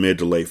be in his mid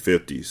to late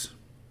 50s.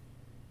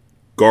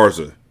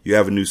 "Garza, you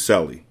have a new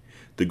cellie,"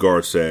 the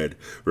guard said,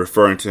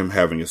 referring to him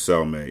having a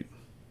cellmate.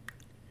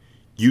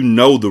 "You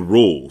know the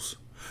rules.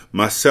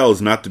 My cell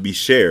is not to be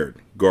shared,"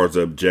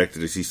 Garza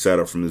objected as he sat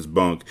up from his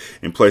bunk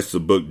and placed the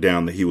book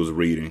down that he was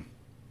reading.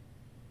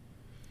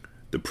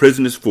 "The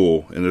prison is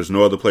full, and there's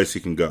no other place he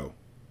can go.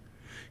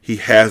 He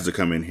has to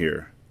come in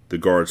here," the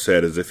guard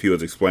said as if he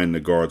was explaining to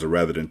Garza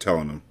rather than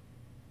telling him.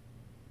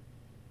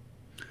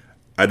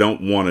 "I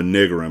don't want a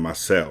nigger in my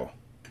cell,"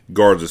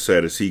 Garza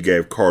said as he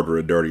gave Carter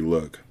a dirty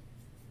look.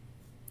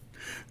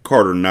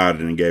 Carter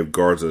nodded and gave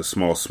Garza a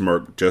small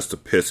smirk just to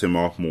piss him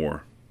off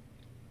more.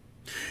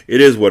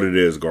 It is what it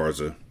is,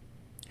 Garza.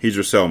 He's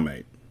your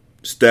cellmate.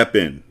 Step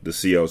in, the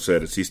CO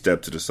said as he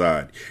stepped to the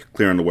side,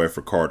 clearing the way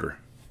for Carter.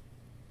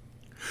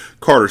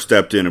 Carter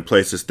stepped in and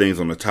placed his things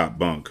on the top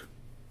bunk.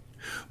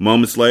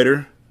 Moments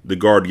later, the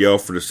guard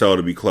yelled for the cell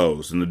to be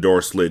closed and the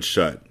door slid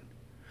shut,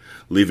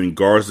 leaving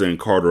Garza and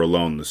Carter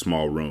alone in the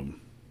small room.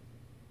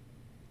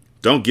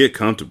 Don't get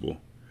comfortable.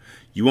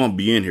 You won't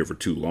be in here for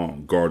too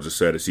long, Garza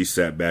said as he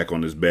sat back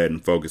on his bed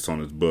and focused on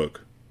his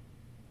book.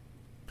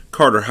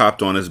 Carter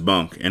hopped on his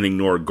bunk and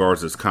ignored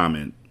Garza's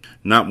comment,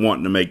 not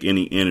wanting to make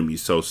any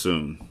enemies so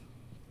soon.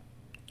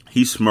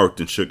 He smirked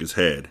and shook his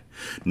head,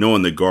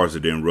 knowing that Garza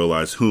didn't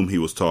realize whom he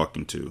was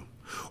talking to,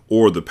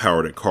 or the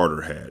power that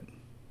Carter had.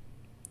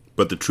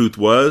 But the truth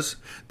was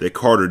that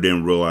Carter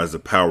didn't realize the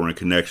power and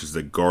connections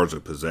that Garza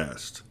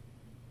possessed.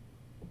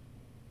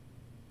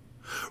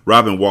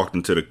 Robin walked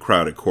into the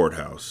crowded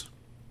courthouse.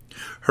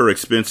 Her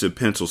expensive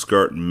pencil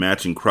skirt and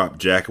matching crop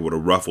jacket with a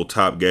ruffled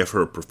top gave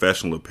her a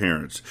professional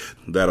appearance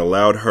that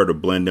allowed her to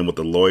blend in with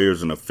the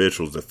lawyers and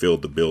officials that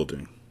filled the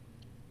building.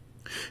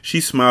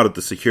 She smiled at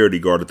the security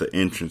guard at the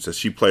entrance as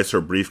she placed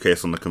her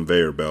briefcase on the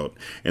conveyor belt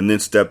and then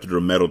stepped through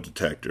a metal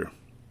detector.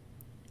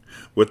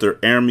 With her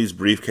Hermes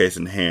briefcase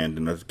in hand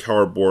and a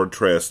cardboard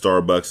tray of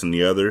Starbucks in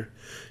the other,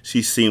 she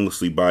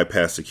seamlessly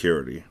bypassed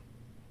security.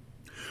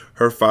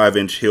 Her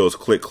 5-inch heels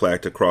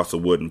click-clacked across the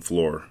wooden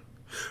floor,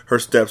 her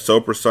steps so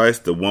precise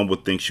that one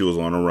would think she was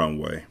on a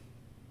runway.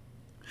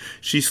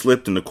 She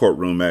slipped into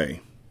courtroom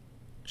A.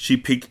 She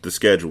peeked at the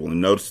schedule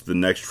and noticed that the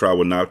next trial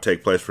would not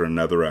take place for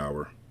another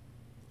hour.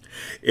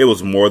 It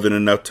was more than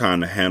enough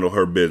time to handle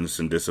her business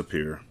and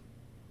disappear.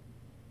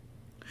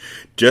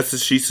 Just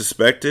as she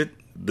suspected,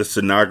 the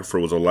stenographer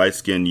was a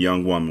light-skinned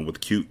young woman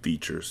with cute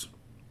features.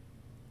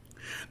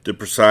 The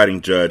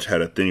presiding judge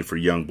had a thing for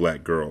young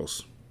black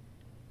girls.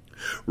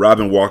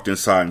 Robin walked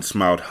inside and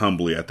smiled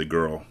humbly at the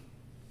girl.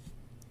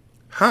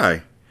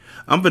 Hi,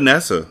 I'm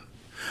Vanessa.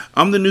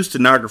 I'm the new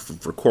stenographer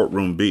for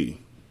Courtroom B.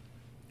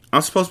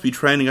 I'm supposed to be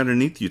training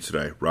underneath you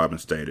today, Robin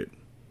stated.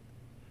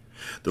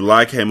 The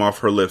lie came off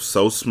her lips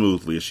so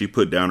smoothly as she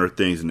put down her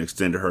things and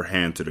extended her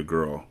hand to the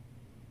girl.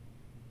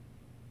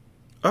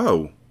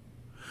 Oh,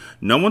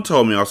 no one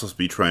told me I was supposed to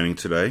be training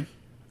today.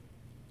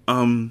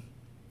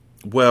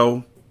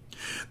 Well,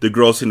 the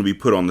girl seemed to be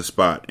put on the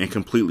spot and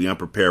completely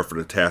unprepared for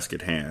the task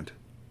at hand.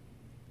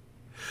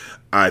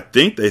 I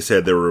think they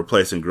said they were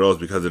replacing girls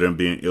because of them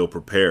being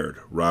ill-prepared,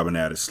 Robin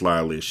added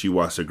slyly as she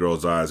watched the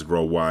girl's eyes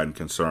grow wide in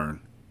concern.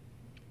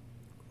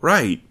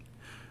 Right.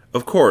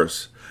 Of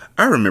course.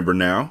 I remember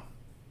now.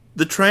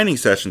 The training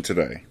session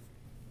today.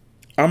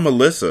 I'm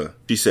Melissa,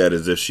 she said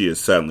as if she had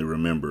suddenly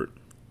remembered.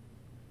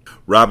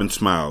 Robin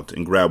smiled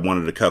and grabbed one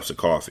of the cups of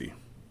coffee.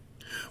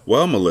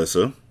 Well,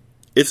 Melissa,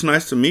 it's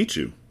nice to meet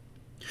you.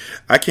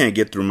 I can't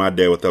get through my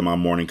day without my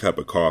morning cup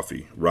of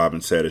coffee,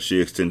 Robin said as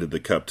she extended the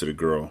cup to the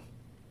girl.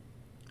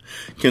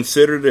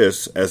 Consider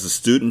this as a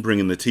student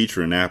bringing the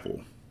teacher an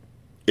apple.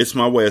 It's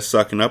my way of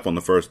sucking up on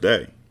the first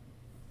day.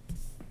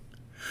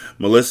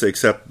 Melissa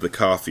accepted the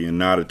coffee and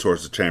nodded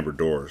towards the chamber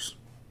doors.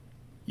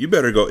 You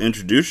better go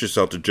introduce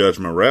yourself to Judge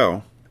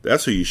Morrell.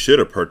 That's who you should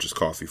have purchased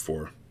coffee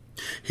for.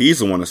 He's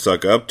the one to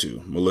suck up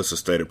to, Melissa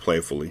stated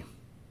playfully.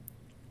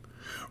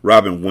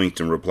 Robin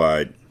winked and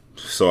replied,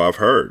 So I've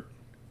heard.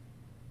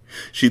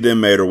 She then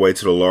made her way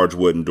to the large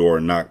wooden door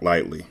and knocked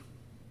lightly.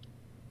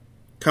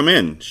 Come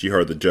in, she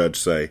heard the judge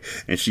say,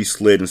 and she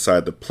slid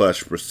inside the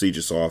plush,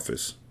 prestigious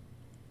office.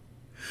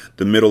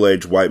 The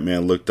middle-aged white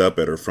man looked up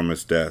at her from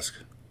his desk.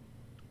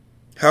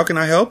 How can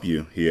I help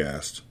you? He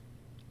asked.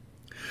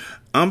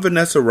 I'm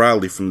Vanessa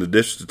Riley from the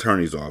district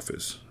attorney's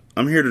office.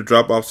 I'm here to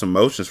drop off some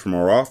motions from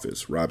our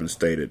office, Robin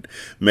stated,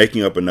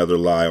 making up another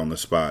lie on the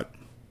spot.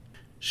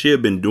 She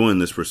had been doing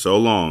this for so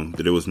long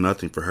that it was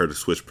nothing for her to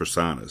switch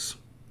personas.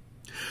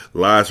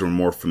 Lies were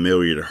more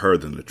familiar to her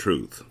than the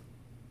truth.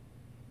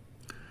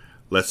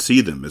 Let's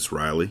see them, Miss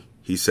Riley,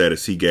 he said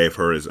as he gave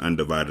her his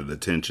undivided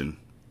attention.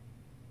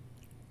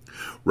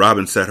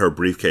 Robin set her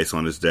briefcase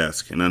on his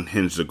desk and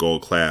unhinged the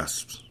gold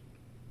clasps.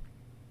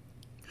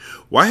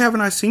 Why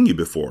haven't I seen you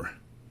before?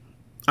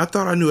 I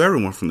thought I knew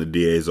everyone from the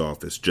DA's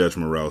office, Judge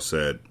Morrell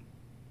said.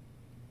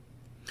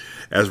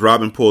 As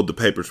Robin pulled the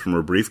papers from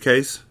her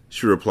briefcase,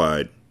 she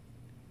replied,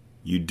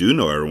 You do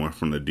know everyone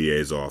from the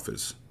DA's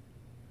office.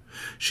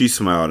 She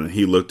smiled and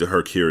he looked at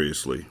her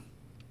curiously.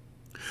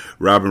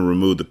 Robin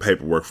removed the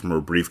paperwork from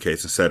her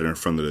briefcase and set it in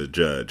front of the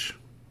judge.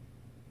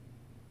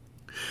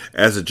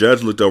 As the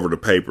judge looked over the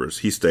papers,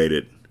 he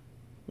stated,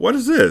 What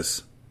is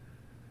this?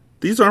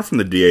 These aren't from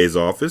the DA's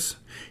office.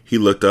 He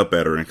looked up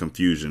at her in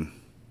confusion.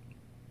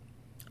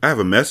 I have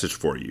a message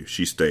for you,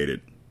 she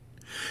stated.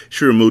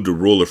 She removed a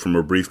ruler from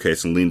her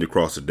briefcase and leaned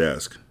across the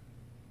desk.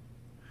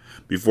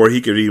 Before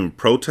he could even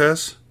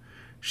protest,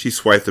 she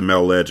swiped the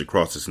metal edge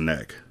across his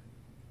neck.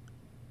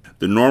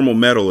 The normal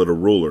metal of the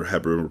ruler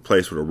had been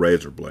replaced with a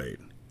razor blade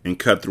and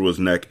cut through his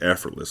neck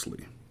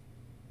effortlessly.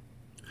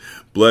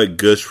 Blood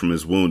gushed from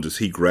his wounds as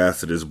he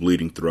grasped at his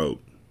bleeding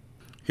throat.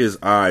 His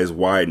eyes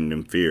widened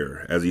in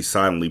fear as he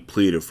silently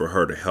pleaded for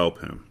her to help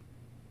him.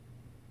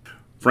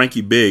 Frankie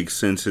Biggs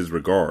sends his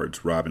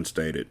regards, Robin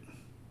stated.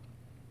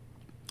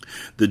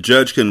 The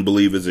judge couldn't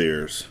believe his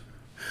ears.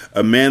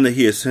 A man that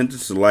he had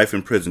sentenced to life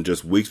in prison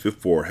just weeks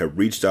before had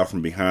reached out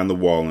from behind the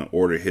wall and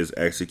ordered his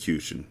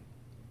execution.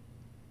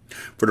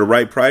 For the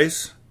right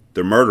price,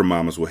 the murder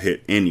mamas will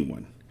hit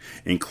anyone,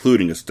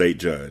 including a state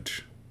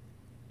judge.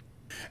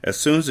 As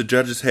soon as the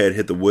judge's head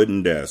hit the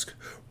wooden desk,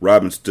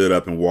 Robin stood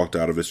up and walked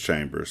out of his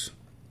chambers.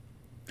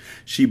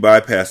 She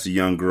bypassed the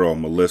young girl,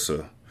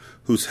 Melissa,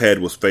 whose head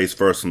was face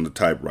first on the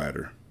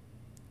typewriter.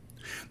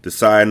 The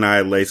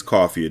cyanide-laced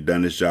coffee had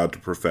done its job to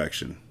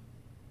perfection.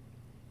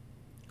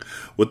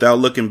 Without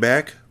looking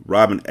back,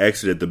 Robin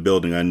exited the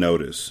building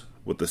unnoticed,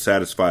 with a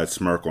satisfied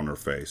smirk on her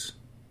face.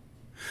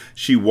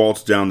 She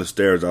waltzed down the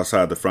stairs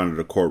outside the front of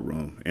the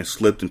courtroom and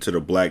slipped into the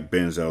black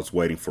Benz that was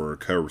waiting for her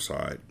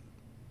curbside.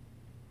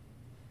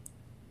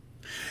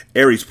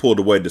 Aries pulled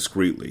away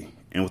discreetly,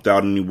 and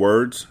without any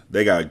words,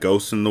 they got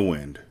ghosts in the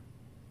wind.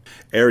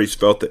 Aries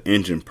felt the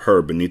engine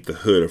purr beneath the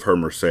hood of her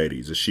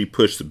Mercedes as she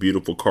pushed the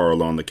beautiful car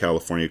along the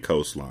California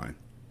coastline.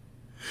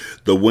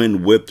 The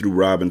wind whipped through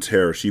Robin's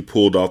hair as she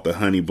pulled off the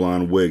honey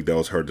blonde wig that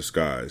was her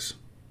disguise.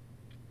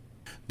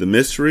 The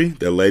mystery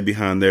that lay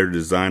behind their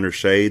designer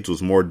shades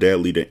was more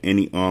deadly than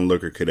any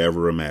onlooker could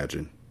ever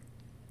imagine.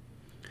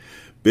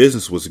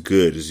 Business was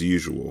good as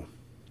usual.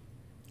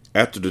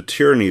 After the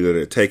tyranny that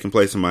had taken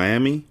place in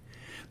Miami,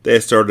 they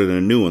had started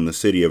anew in the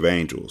City of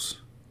Angels.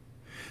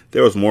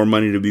 There was more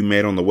money to be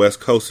made on the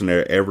West Coast than they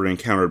had ever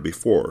encountered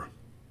before.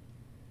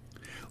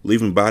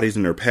 Leaving bodies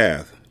in their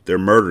path, their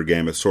murder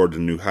game had soared to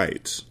new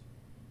heights.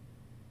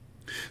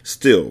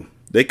 Still,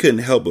 they couldn't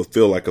help but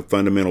feel like a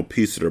fundamental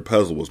piece of their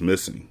puzzle was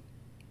missing.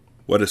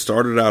 What had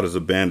started out as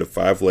a band of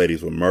 5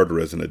 ladies with murder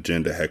as an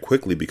agenda had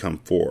quickly become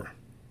 4.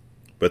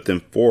 But then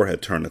 4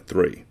 had turned to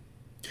 3.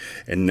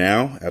 And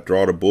now, after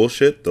all the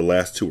bullshit, the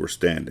last 2 were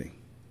standing.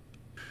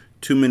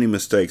 Too many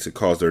mistakes had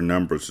caused their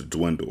numbers to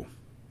dwindle.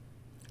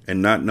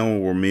 And not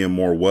knowing where Mia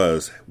Moore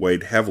was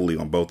weighed heavily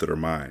on both of their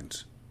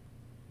minds.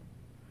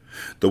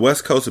 The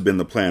West Coast had been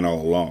the plan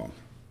all along.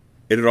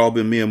 It had all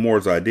been Mia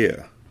Moore's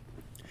idea.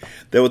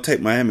 They would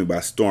take Miami by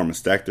storm and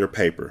stack their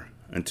paper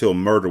until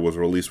Murder was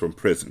released from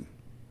prison.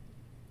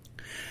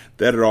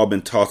 That had all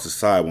been tossed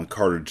aside when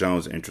Carter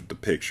Jones entered the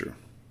picture.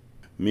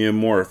 Mia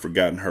Moore had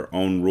forgotten her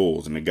own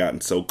rules and had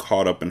gotten so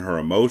caught up in her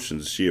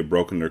emotions she had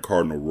broken their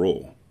cardinal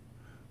rule.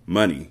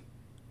 Money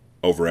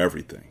over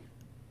everything.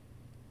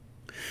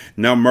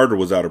 Now Murder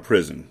was out of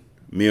prison.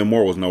 Mia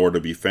Moore was nowhere to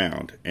be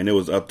found, and it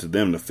was up to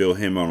them to fill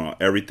him in on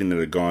everything that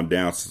had gone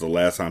down since the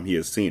last time he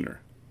had seen her.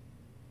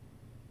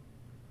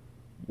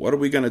 What are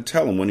we going to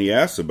tell him when he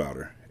asks about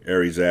her?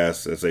 Aries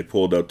asked as they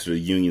pulled up to the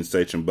Union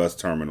Station bus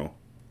terminal.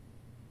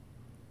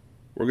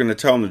 We're going to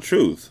tell him the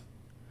truth.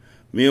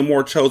 Mia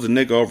Moore chose a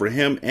nigga over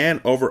him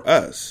and over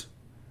us,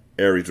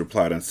 Aries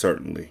replied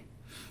uncertainly,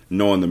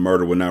 knowing the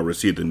murder would not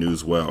receive the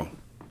news well.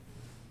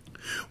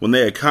 When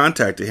they had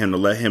contacted him to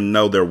let him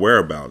know their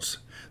whereabouts,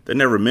 they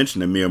never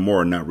mentioned that Mia Moore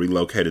had not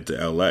relocated to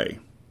L.A.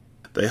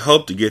 They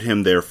hoped to get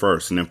him there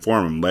first and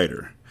inform him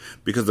later,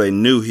 because they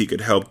knew he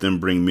could help them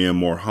bring Mia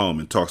Moore home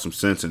and talk some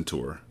sense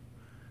into her.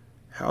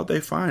 How'd they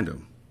find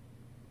him?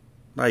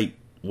 Like,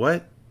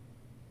 what?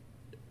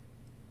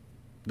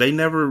 They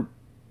never...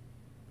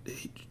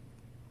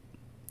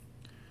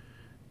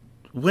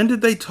 When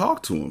did they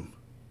talk to him?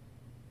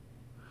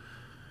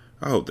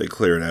 I hope they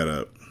clear that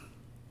up.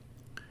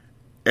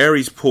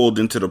 Aries pulled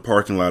into the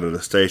parking lot of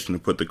the station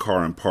and put the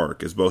car in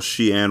park as both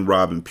she and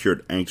Robin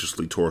peered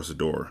anxiously towards the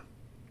door.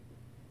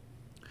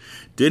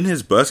 Didn't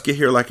his bus get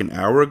here like an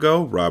hour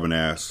ago? Robin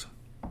asked.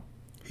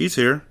 He's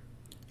here.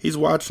 He's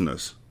watching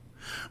us.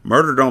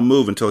 Murder don't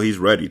move until he's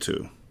ready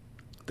to.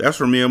 That's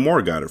where Mia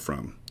Moore got it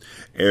from,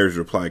 Aries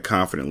replied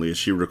confidently as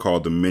she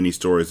recalled the many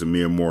stories that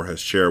Mia Moore has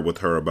shared with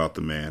her about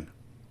the man.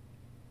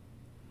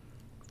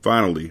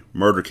 Finally,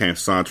 Murder came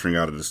sauntering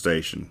out of the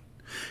station,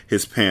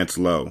 his pants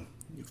low,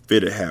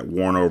 fitted hat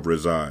worn over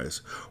his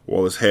eyes,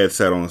 while his head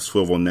sat on a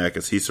swivel neck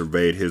as he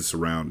surveyed his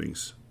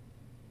surroundings.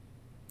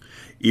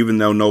 Even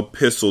though no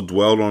pistol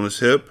dwelled on his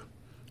hip,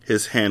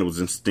 his hand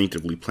was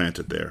instinctively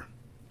planted there.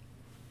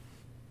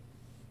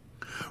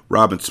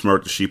 Robin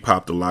smirked as she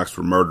popped the locks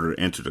for Murder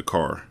to enter the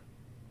car.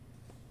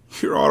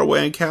 You're all the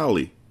way in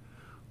Cali.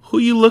 Who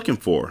you looking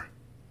for?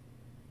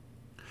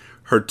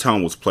 Her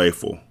tone was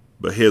playful,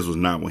 but his was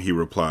not when he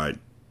replied,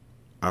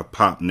 I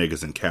pop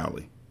niggas in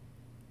Cali.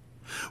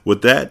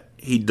 With that,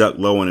 he ducked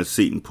low in his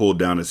seat and pulled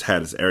down his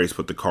hat as Aries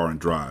put the car in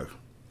drive.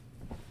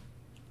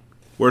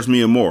 Where's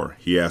Mia Moore?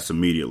 He asked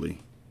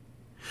immediately.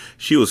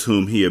 She was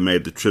whom he had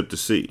made the trip to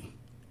see.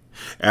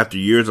 After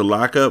years of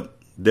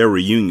lockup, their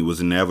reunion was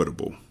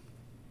inevitable.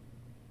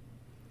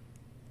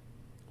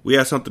 We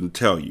have something to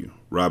tell you.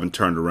 Robin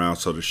turned around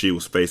so that she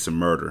was facing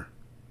Murder.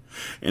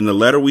 In the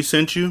letter we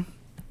sent you,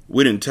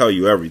 we didn't tell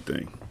you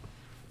everything.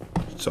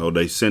 So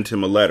they sent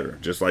him a letter,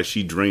 just like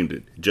she dreamed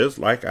it, just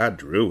like I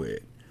drew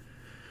it.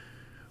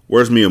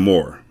 Where's Mia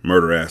Moore?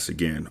 Murder asked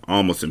again,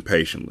 almost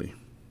impatiently.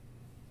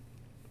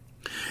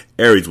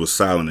 Aries was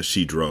silent as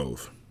she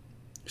drove.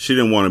 She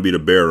didn't want to be the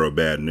bearer of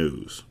bad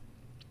news.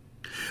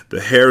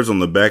 The hairs on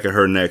the back of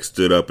her neck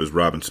stood up as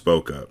Robin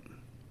spoke up.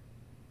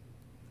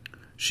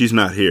 She's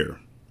not here.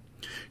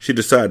 She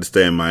decided to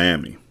stay in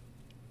Miami.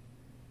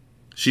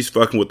 She's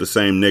fucking with the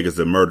same niggas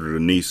that murdered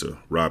Anissa,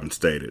 Robin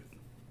stated.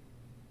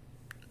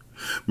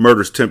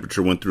 Murder's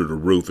temperature went through the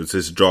roof as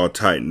his jaw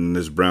tightened and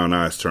his brown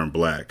eyes turned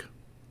black.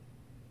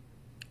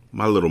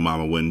 My little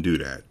mama wouldn't do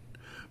that,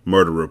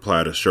 Murder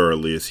replied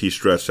assuredly as he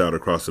stretched out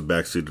across the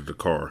backseat of the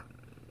car.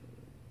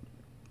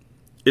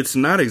 It's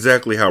not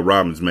exactly how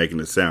Robin's making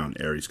it sound,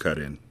 Aries cut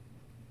in.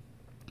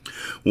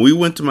 When we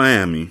went to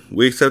Miami,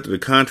 we accepted a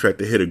contract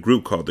to hit a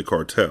group called the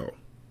Cartel.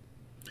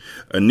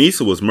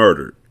 Anissa was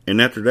murdered,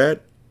 and after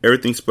that,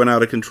 everything spun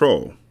out of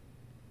control.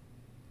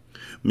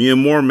 Mia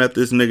Moore met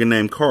this nigga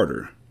named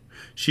Carter.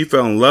 She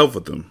fell in love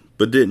with him,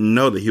 but didn't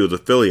know that he was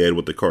affiliated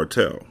with the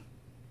cartel.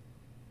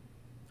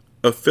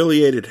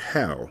 Affiliated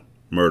how?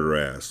 Murder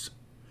asked.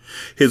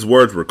 His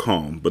words were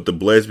calm, but the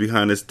blaze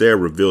behind his stare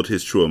revealed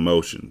his true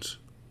emotions.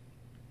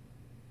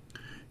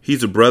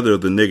 He's a brother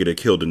of the nigga that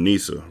killed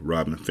Anissa,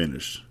 Robin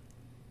finished.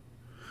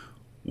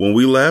 When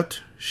we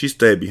left, she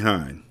stayed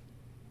behind.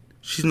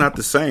 She's not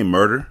the same,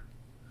 Murder.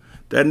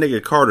 That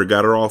nigga Carter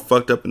got her all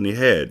fucked up in the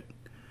head,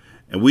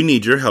 and we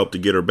need your help to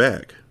get her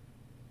back.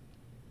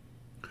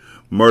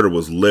 Murder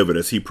was livid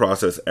as he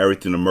processed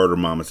everything the murder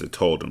mamas had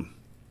told him.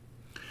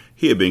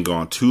 He had been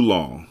gone too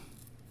long.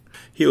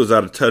 He was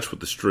out of touch with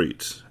the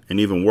streets, and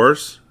even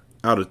worse,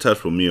 out of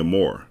touch with Mia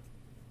Moore.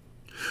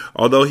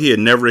 Although he had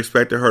never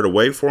expected her to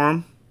wait for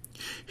him,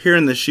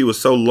 hearing that she was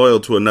so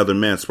loyal to another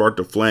man sparked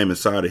a flame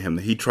inside of him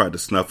that he tried to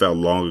snuff out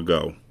long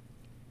ago.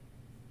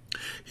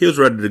 He was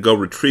ready to go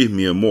retrieve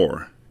Mia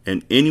Moore,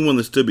 and anyone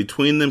that stood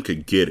between them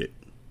could get it.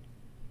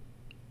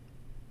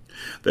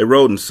 They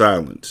rode in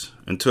silence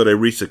until they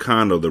reached a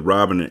condo that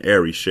Robin and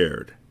Aries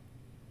shared.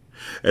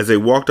 As they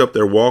walked up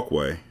their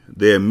walkway,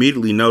 they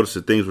immediately noticed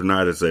that things were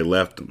not as they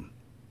left them.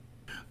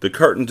 The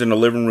curtains in the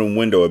living room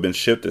window had been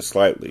shifted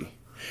slightly,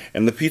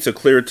 and the piece of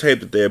clear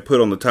tape that they had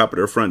put on the top of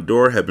their front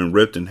door had been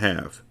ripped in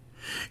half,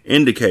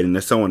 indicating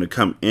that someone had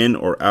come in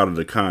or out of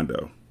the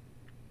condo.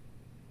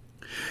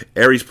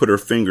 Aries put her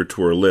finger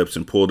to her lips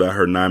and pulled out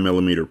her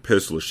 9mm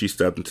pistol as she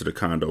stepped into the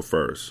condo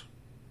first.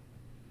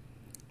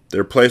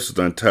 Their place was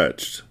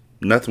untouched.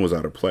 Nothing was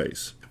out of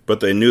place,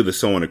 but they knew that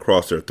someone had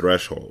crossed their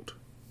threshold.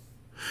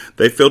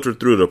 They filtered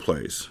through the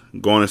place,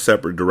 going in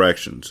separate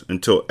directions,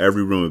 until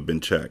every room had been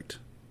checked.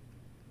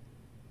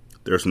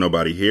 There's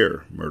nobody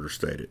here, Murder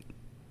stated.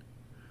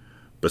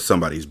 But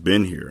somebody's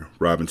been here,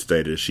 Robin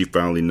stated as she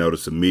finally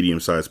noticed a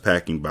medium-sized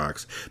packing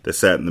box that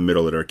sat in the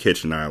middle of their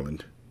kitchen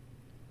island.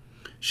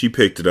 She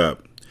picked it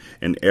up,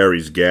 and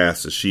Aries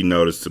gasped as she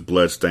noticed the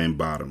blood-stained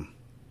bottom.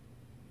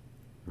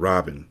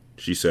 Robin,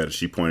 she said as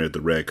she pointed at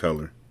the red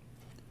color.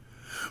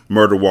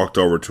 Murder walked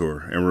over to her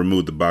and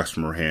removed the box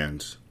from her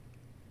hands.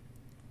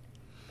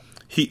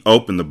 He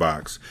opened the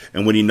box,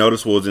 and when he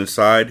noticed what was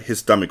inside, his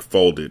stomach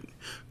folded,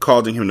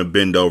 causing him to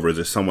bend over as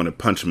if someone had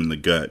punched him in the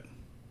gut.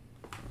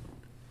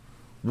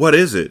 What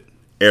is it?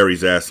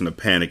 Aries asked in a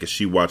panic as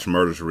she watched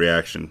Murder's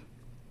reaction.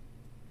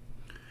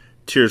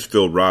 Tears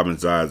filled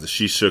Robin's eyes as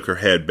she shook her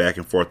head back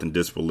and forth in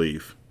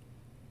disbelief.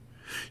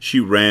 She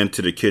ran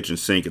to the kitchen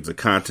sink as the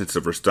contents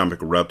of her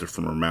stomach erupted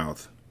from her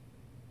mouth.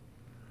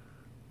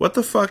 What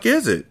the fuck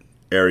is it?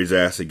 Aries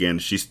asked again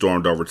as she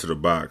stormed over to the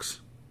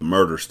box.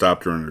 Murder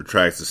stopped her in her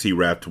tracks as he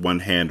wrapped one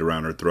hand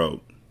around her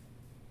throat.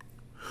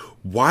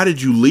 Why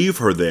did you leave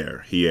her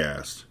there? He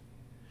asked.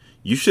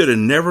 You should have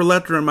never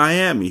left her in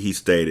Miami, he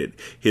stated,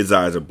 his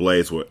eyes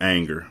ablaze with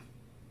anger.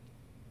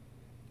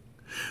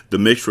 The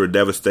mixture of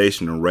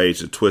devastation and rage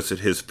that twisted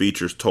his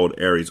features told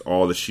Aries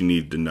all that she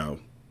needed to know.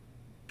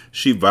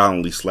 She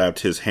violently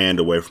slapped his hand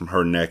away from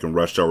her neck and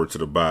rushed over to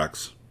the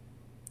box.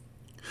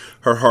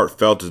 Her heart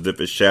felt as if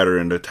it shattered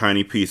into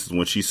tiny pieces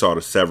when she saw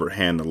the severed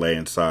hand that lay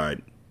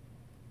inside.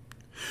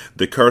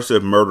 The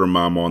cursive murder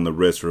mama on the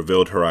wrist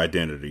revealed her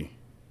identity.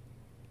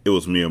 It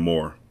was Mia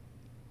Moore.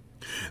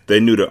 They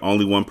knew that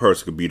only one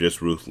person could be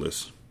this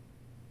ruthless.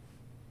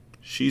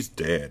 She's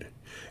dead,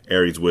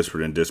 Aries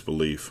whispered in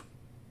disbelief.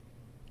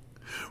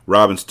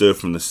 Robin stood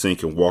from the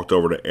sink and walked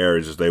over to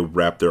Aries as they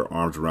wrapped their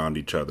arms around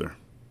each other.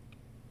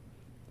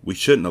 We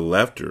shouldn't have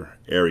left her,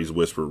 Aries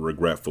whispered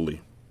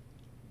regretfully.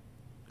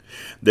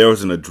 There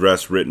was an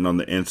address written on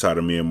the inside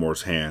of Mia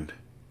Moore's hand.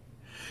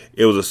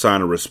 It was a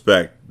sign of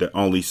respect that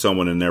only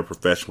someone in their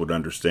profession would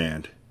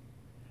understand.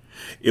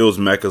 It was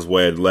Mecca's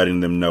way of letting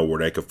them know where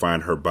they could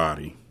find her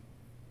body.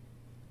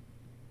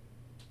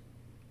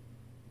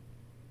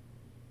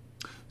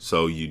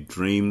 So you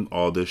dream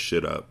all this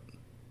shit up.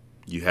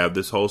 You have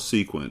this whole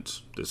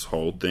sequence. This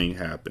whole thing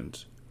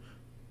happens.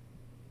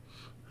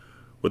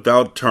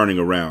 Without turning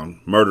around,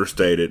 Murder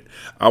stated,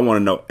 I want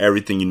to know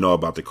everything you know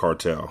about the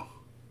cartel.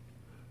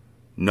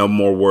 No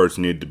more words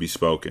needed to be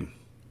spoken.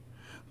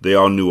 They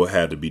all knew what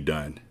had to be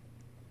done.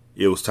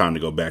 It was time to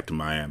go back to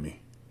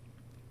Miami.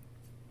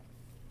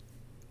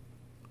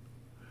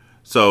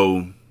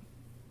 So,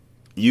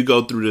 you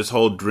go through this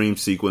whole dream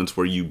sequence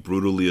where you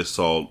brutally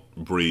assault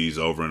Breeze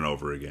over and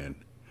over again.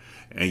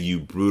 And you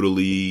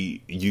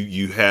brutally,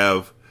 you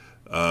have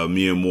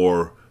Mia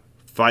Moore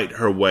fight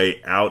her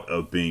way out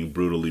of being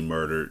brutally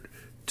murdered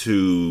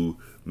to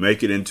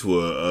make it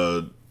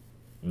into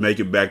make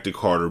it back to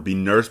Carter, be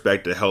nursed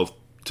back to health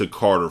to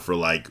Carter for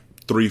like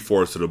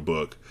 3/4 of the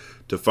book,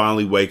 to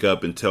finally wake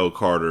up and tell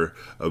Carter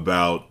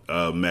about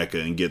Mecca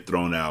and get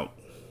thrown out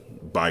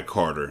by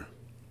Carter.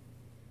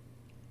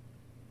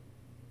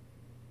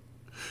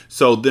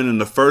 So then in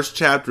the first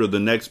chapter of the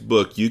next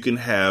book, you can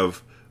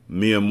have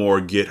Mia Moore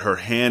get her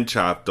hand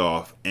chopped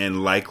off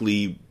and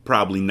likely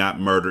probably not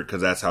murdered,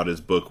 because that's how this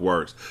book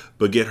works,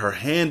 but get her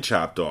hand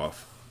chopped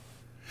off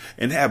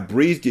and have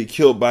Breeze get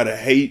killed by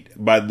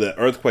the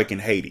earthquake in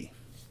Haiti.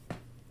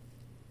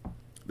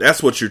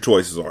 That's what your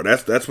choices are.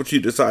 That's what you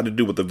decide to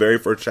do with the very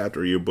first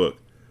chapter of your book.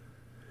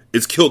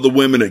 It's kill the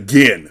women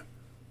again.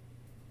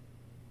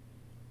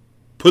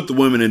 Put the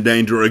women in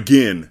danger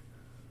again.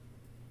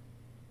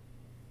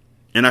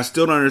 And I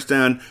still don't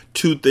understand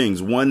two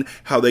things. One,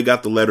 how they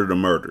got the letter to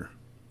murder.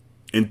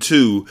 And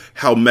two,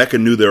 how Mecca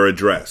knew their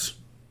address.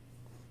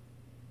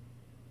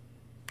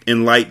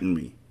 Enlighten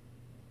me.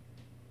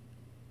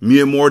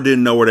 Mia Moore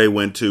didn't know where they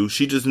went to.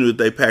 She just knew that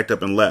they packed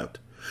up and left.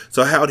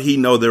 So how'd he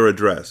know their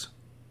address?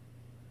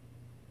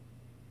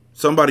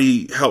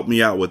 Somebody help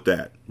me out with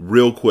that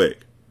real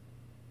quick.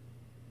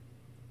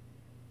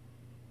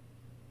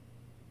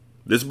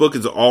 This book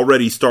is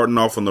already starting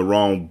off on the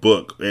wrong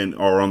book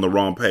or on the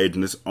wrong page,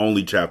 and it's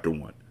only chapter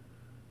 1.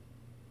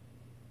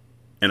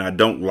 And I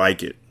don't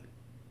like it.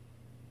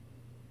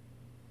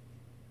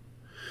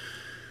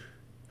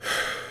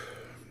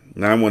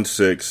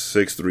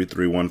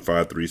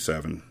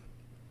 (916-633-1537).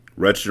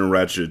 Wretched and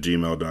Ratchet at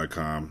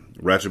gmail.com.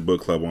 Ratchet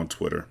Book Club on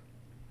Twitter.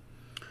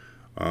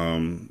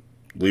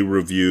 Leave a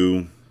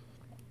review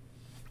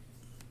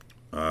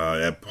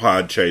at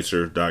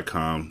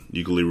podchaser.com.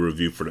 You can leave a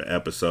review for the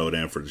episode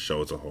and for the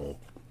show as a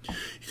whole.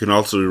 You can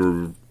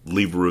also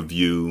leave a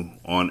review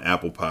on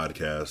Apple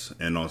Podcasts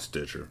and on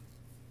Stitcher.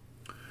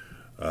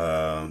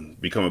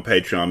 Become a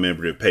Patreon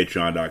member at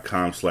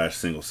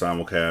patreon.com/single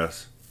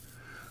simulcast.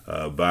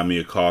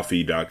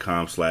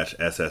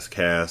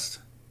 Buymeacoffee.com/sscast.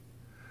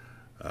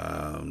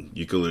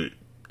 You can,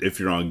 if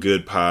you're on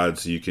Good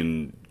Pods, you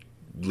can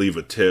leave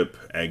a tip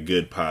at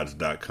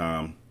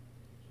goodpods.com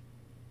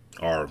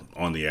or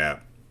on the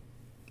app.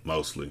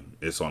 Mostly,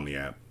 it's on the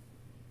app.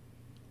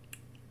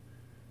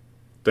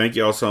 Thank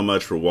y'all so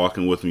much for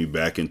walking with me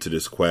back into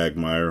this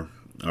quagmire.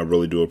 I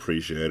really do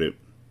appreciate it.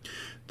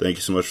 Thank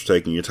you so much for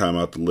taking your time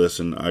out to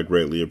listen. I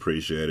greatly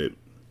appreciate it.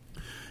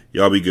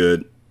 Y'all be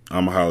good.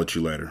 I'm gonna holler at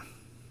you later.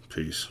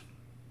 Peace.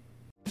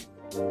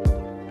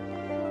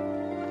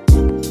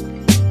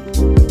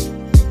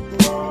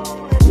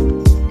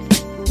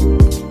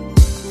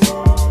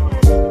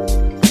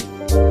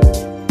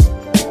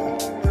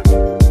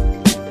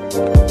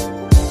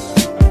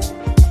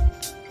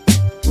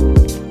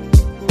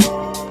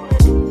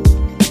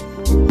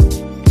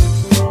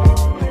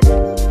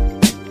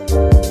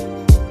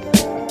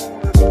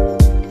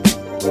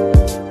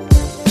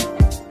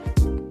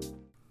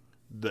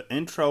 The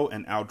intro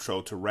and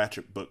outro to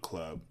Ratchet Book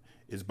Club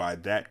is by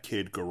That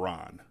Kid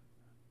Garan,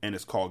 and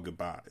it's called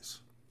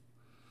Goodbyes.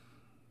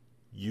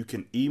 You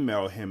can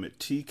email him at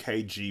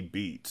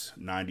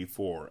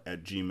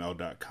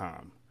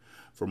tkgbeats94@gmail.com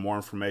for more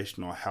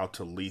information on how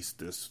to lease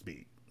this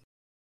beat.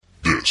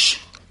 This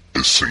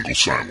is Single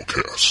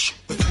Simulcast.